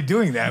already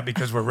doing that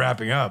because we're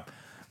wrapping up.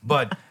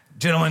 But,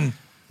 gentlemen,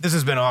 this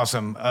has been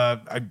awesome.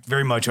 I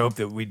very much hope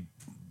that we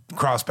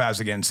cross paths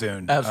again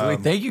soon.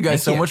 Absolutely. Thank you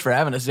guys so you. much for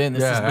having us in.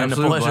 This Yeah, has been a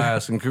absolute pleasure.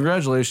 blast, and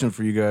congratulations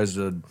for you guys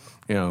to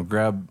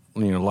grab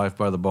life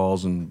by the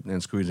balls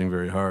and squeezing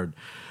very hard.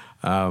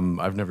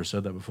 I've never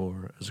said that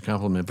before as a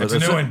compliment, but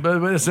That's a new one.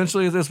 But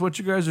essentially, that's what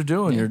you guys are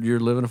doing. You're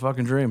living a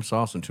fucking dream. It's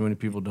awesome. Too many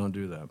people don't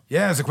do that.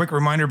 Yeah, as a quick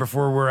reminder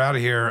before we're out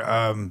of here,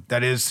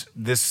 that is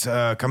this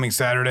coming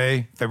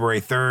Saturday, February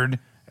 3rd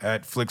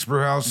at Flicks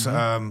Brewhouse,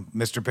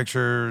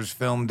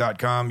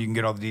 MrPicturesFilm.com. You can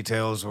get all the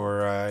details,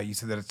 or you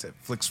said that it's at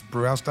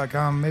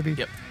FlicksBrewhouse.com, maybe?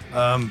 Yep.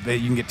 But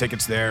you can get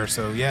tickets there.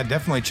 So, yeah,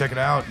 definitely check it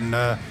out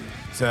and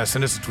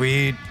send us a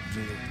tweet,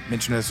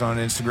 mention us on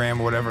Instagram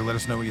or whatever. Let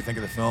us know what you think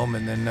of the film.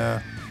 And then,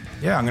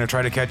 yeah, I'm going to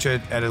try to catch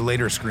it at a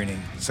later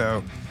screening.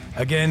 So,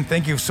 again,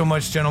 thank you so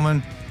much,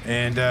 gentlemen.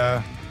 And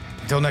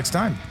until next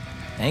time,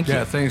 Thank you.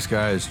 Yeah, thanks,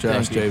 guys.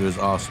 Josh Thank you. Dave is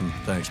awesome.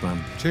 Thanks,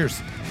 man. cheers.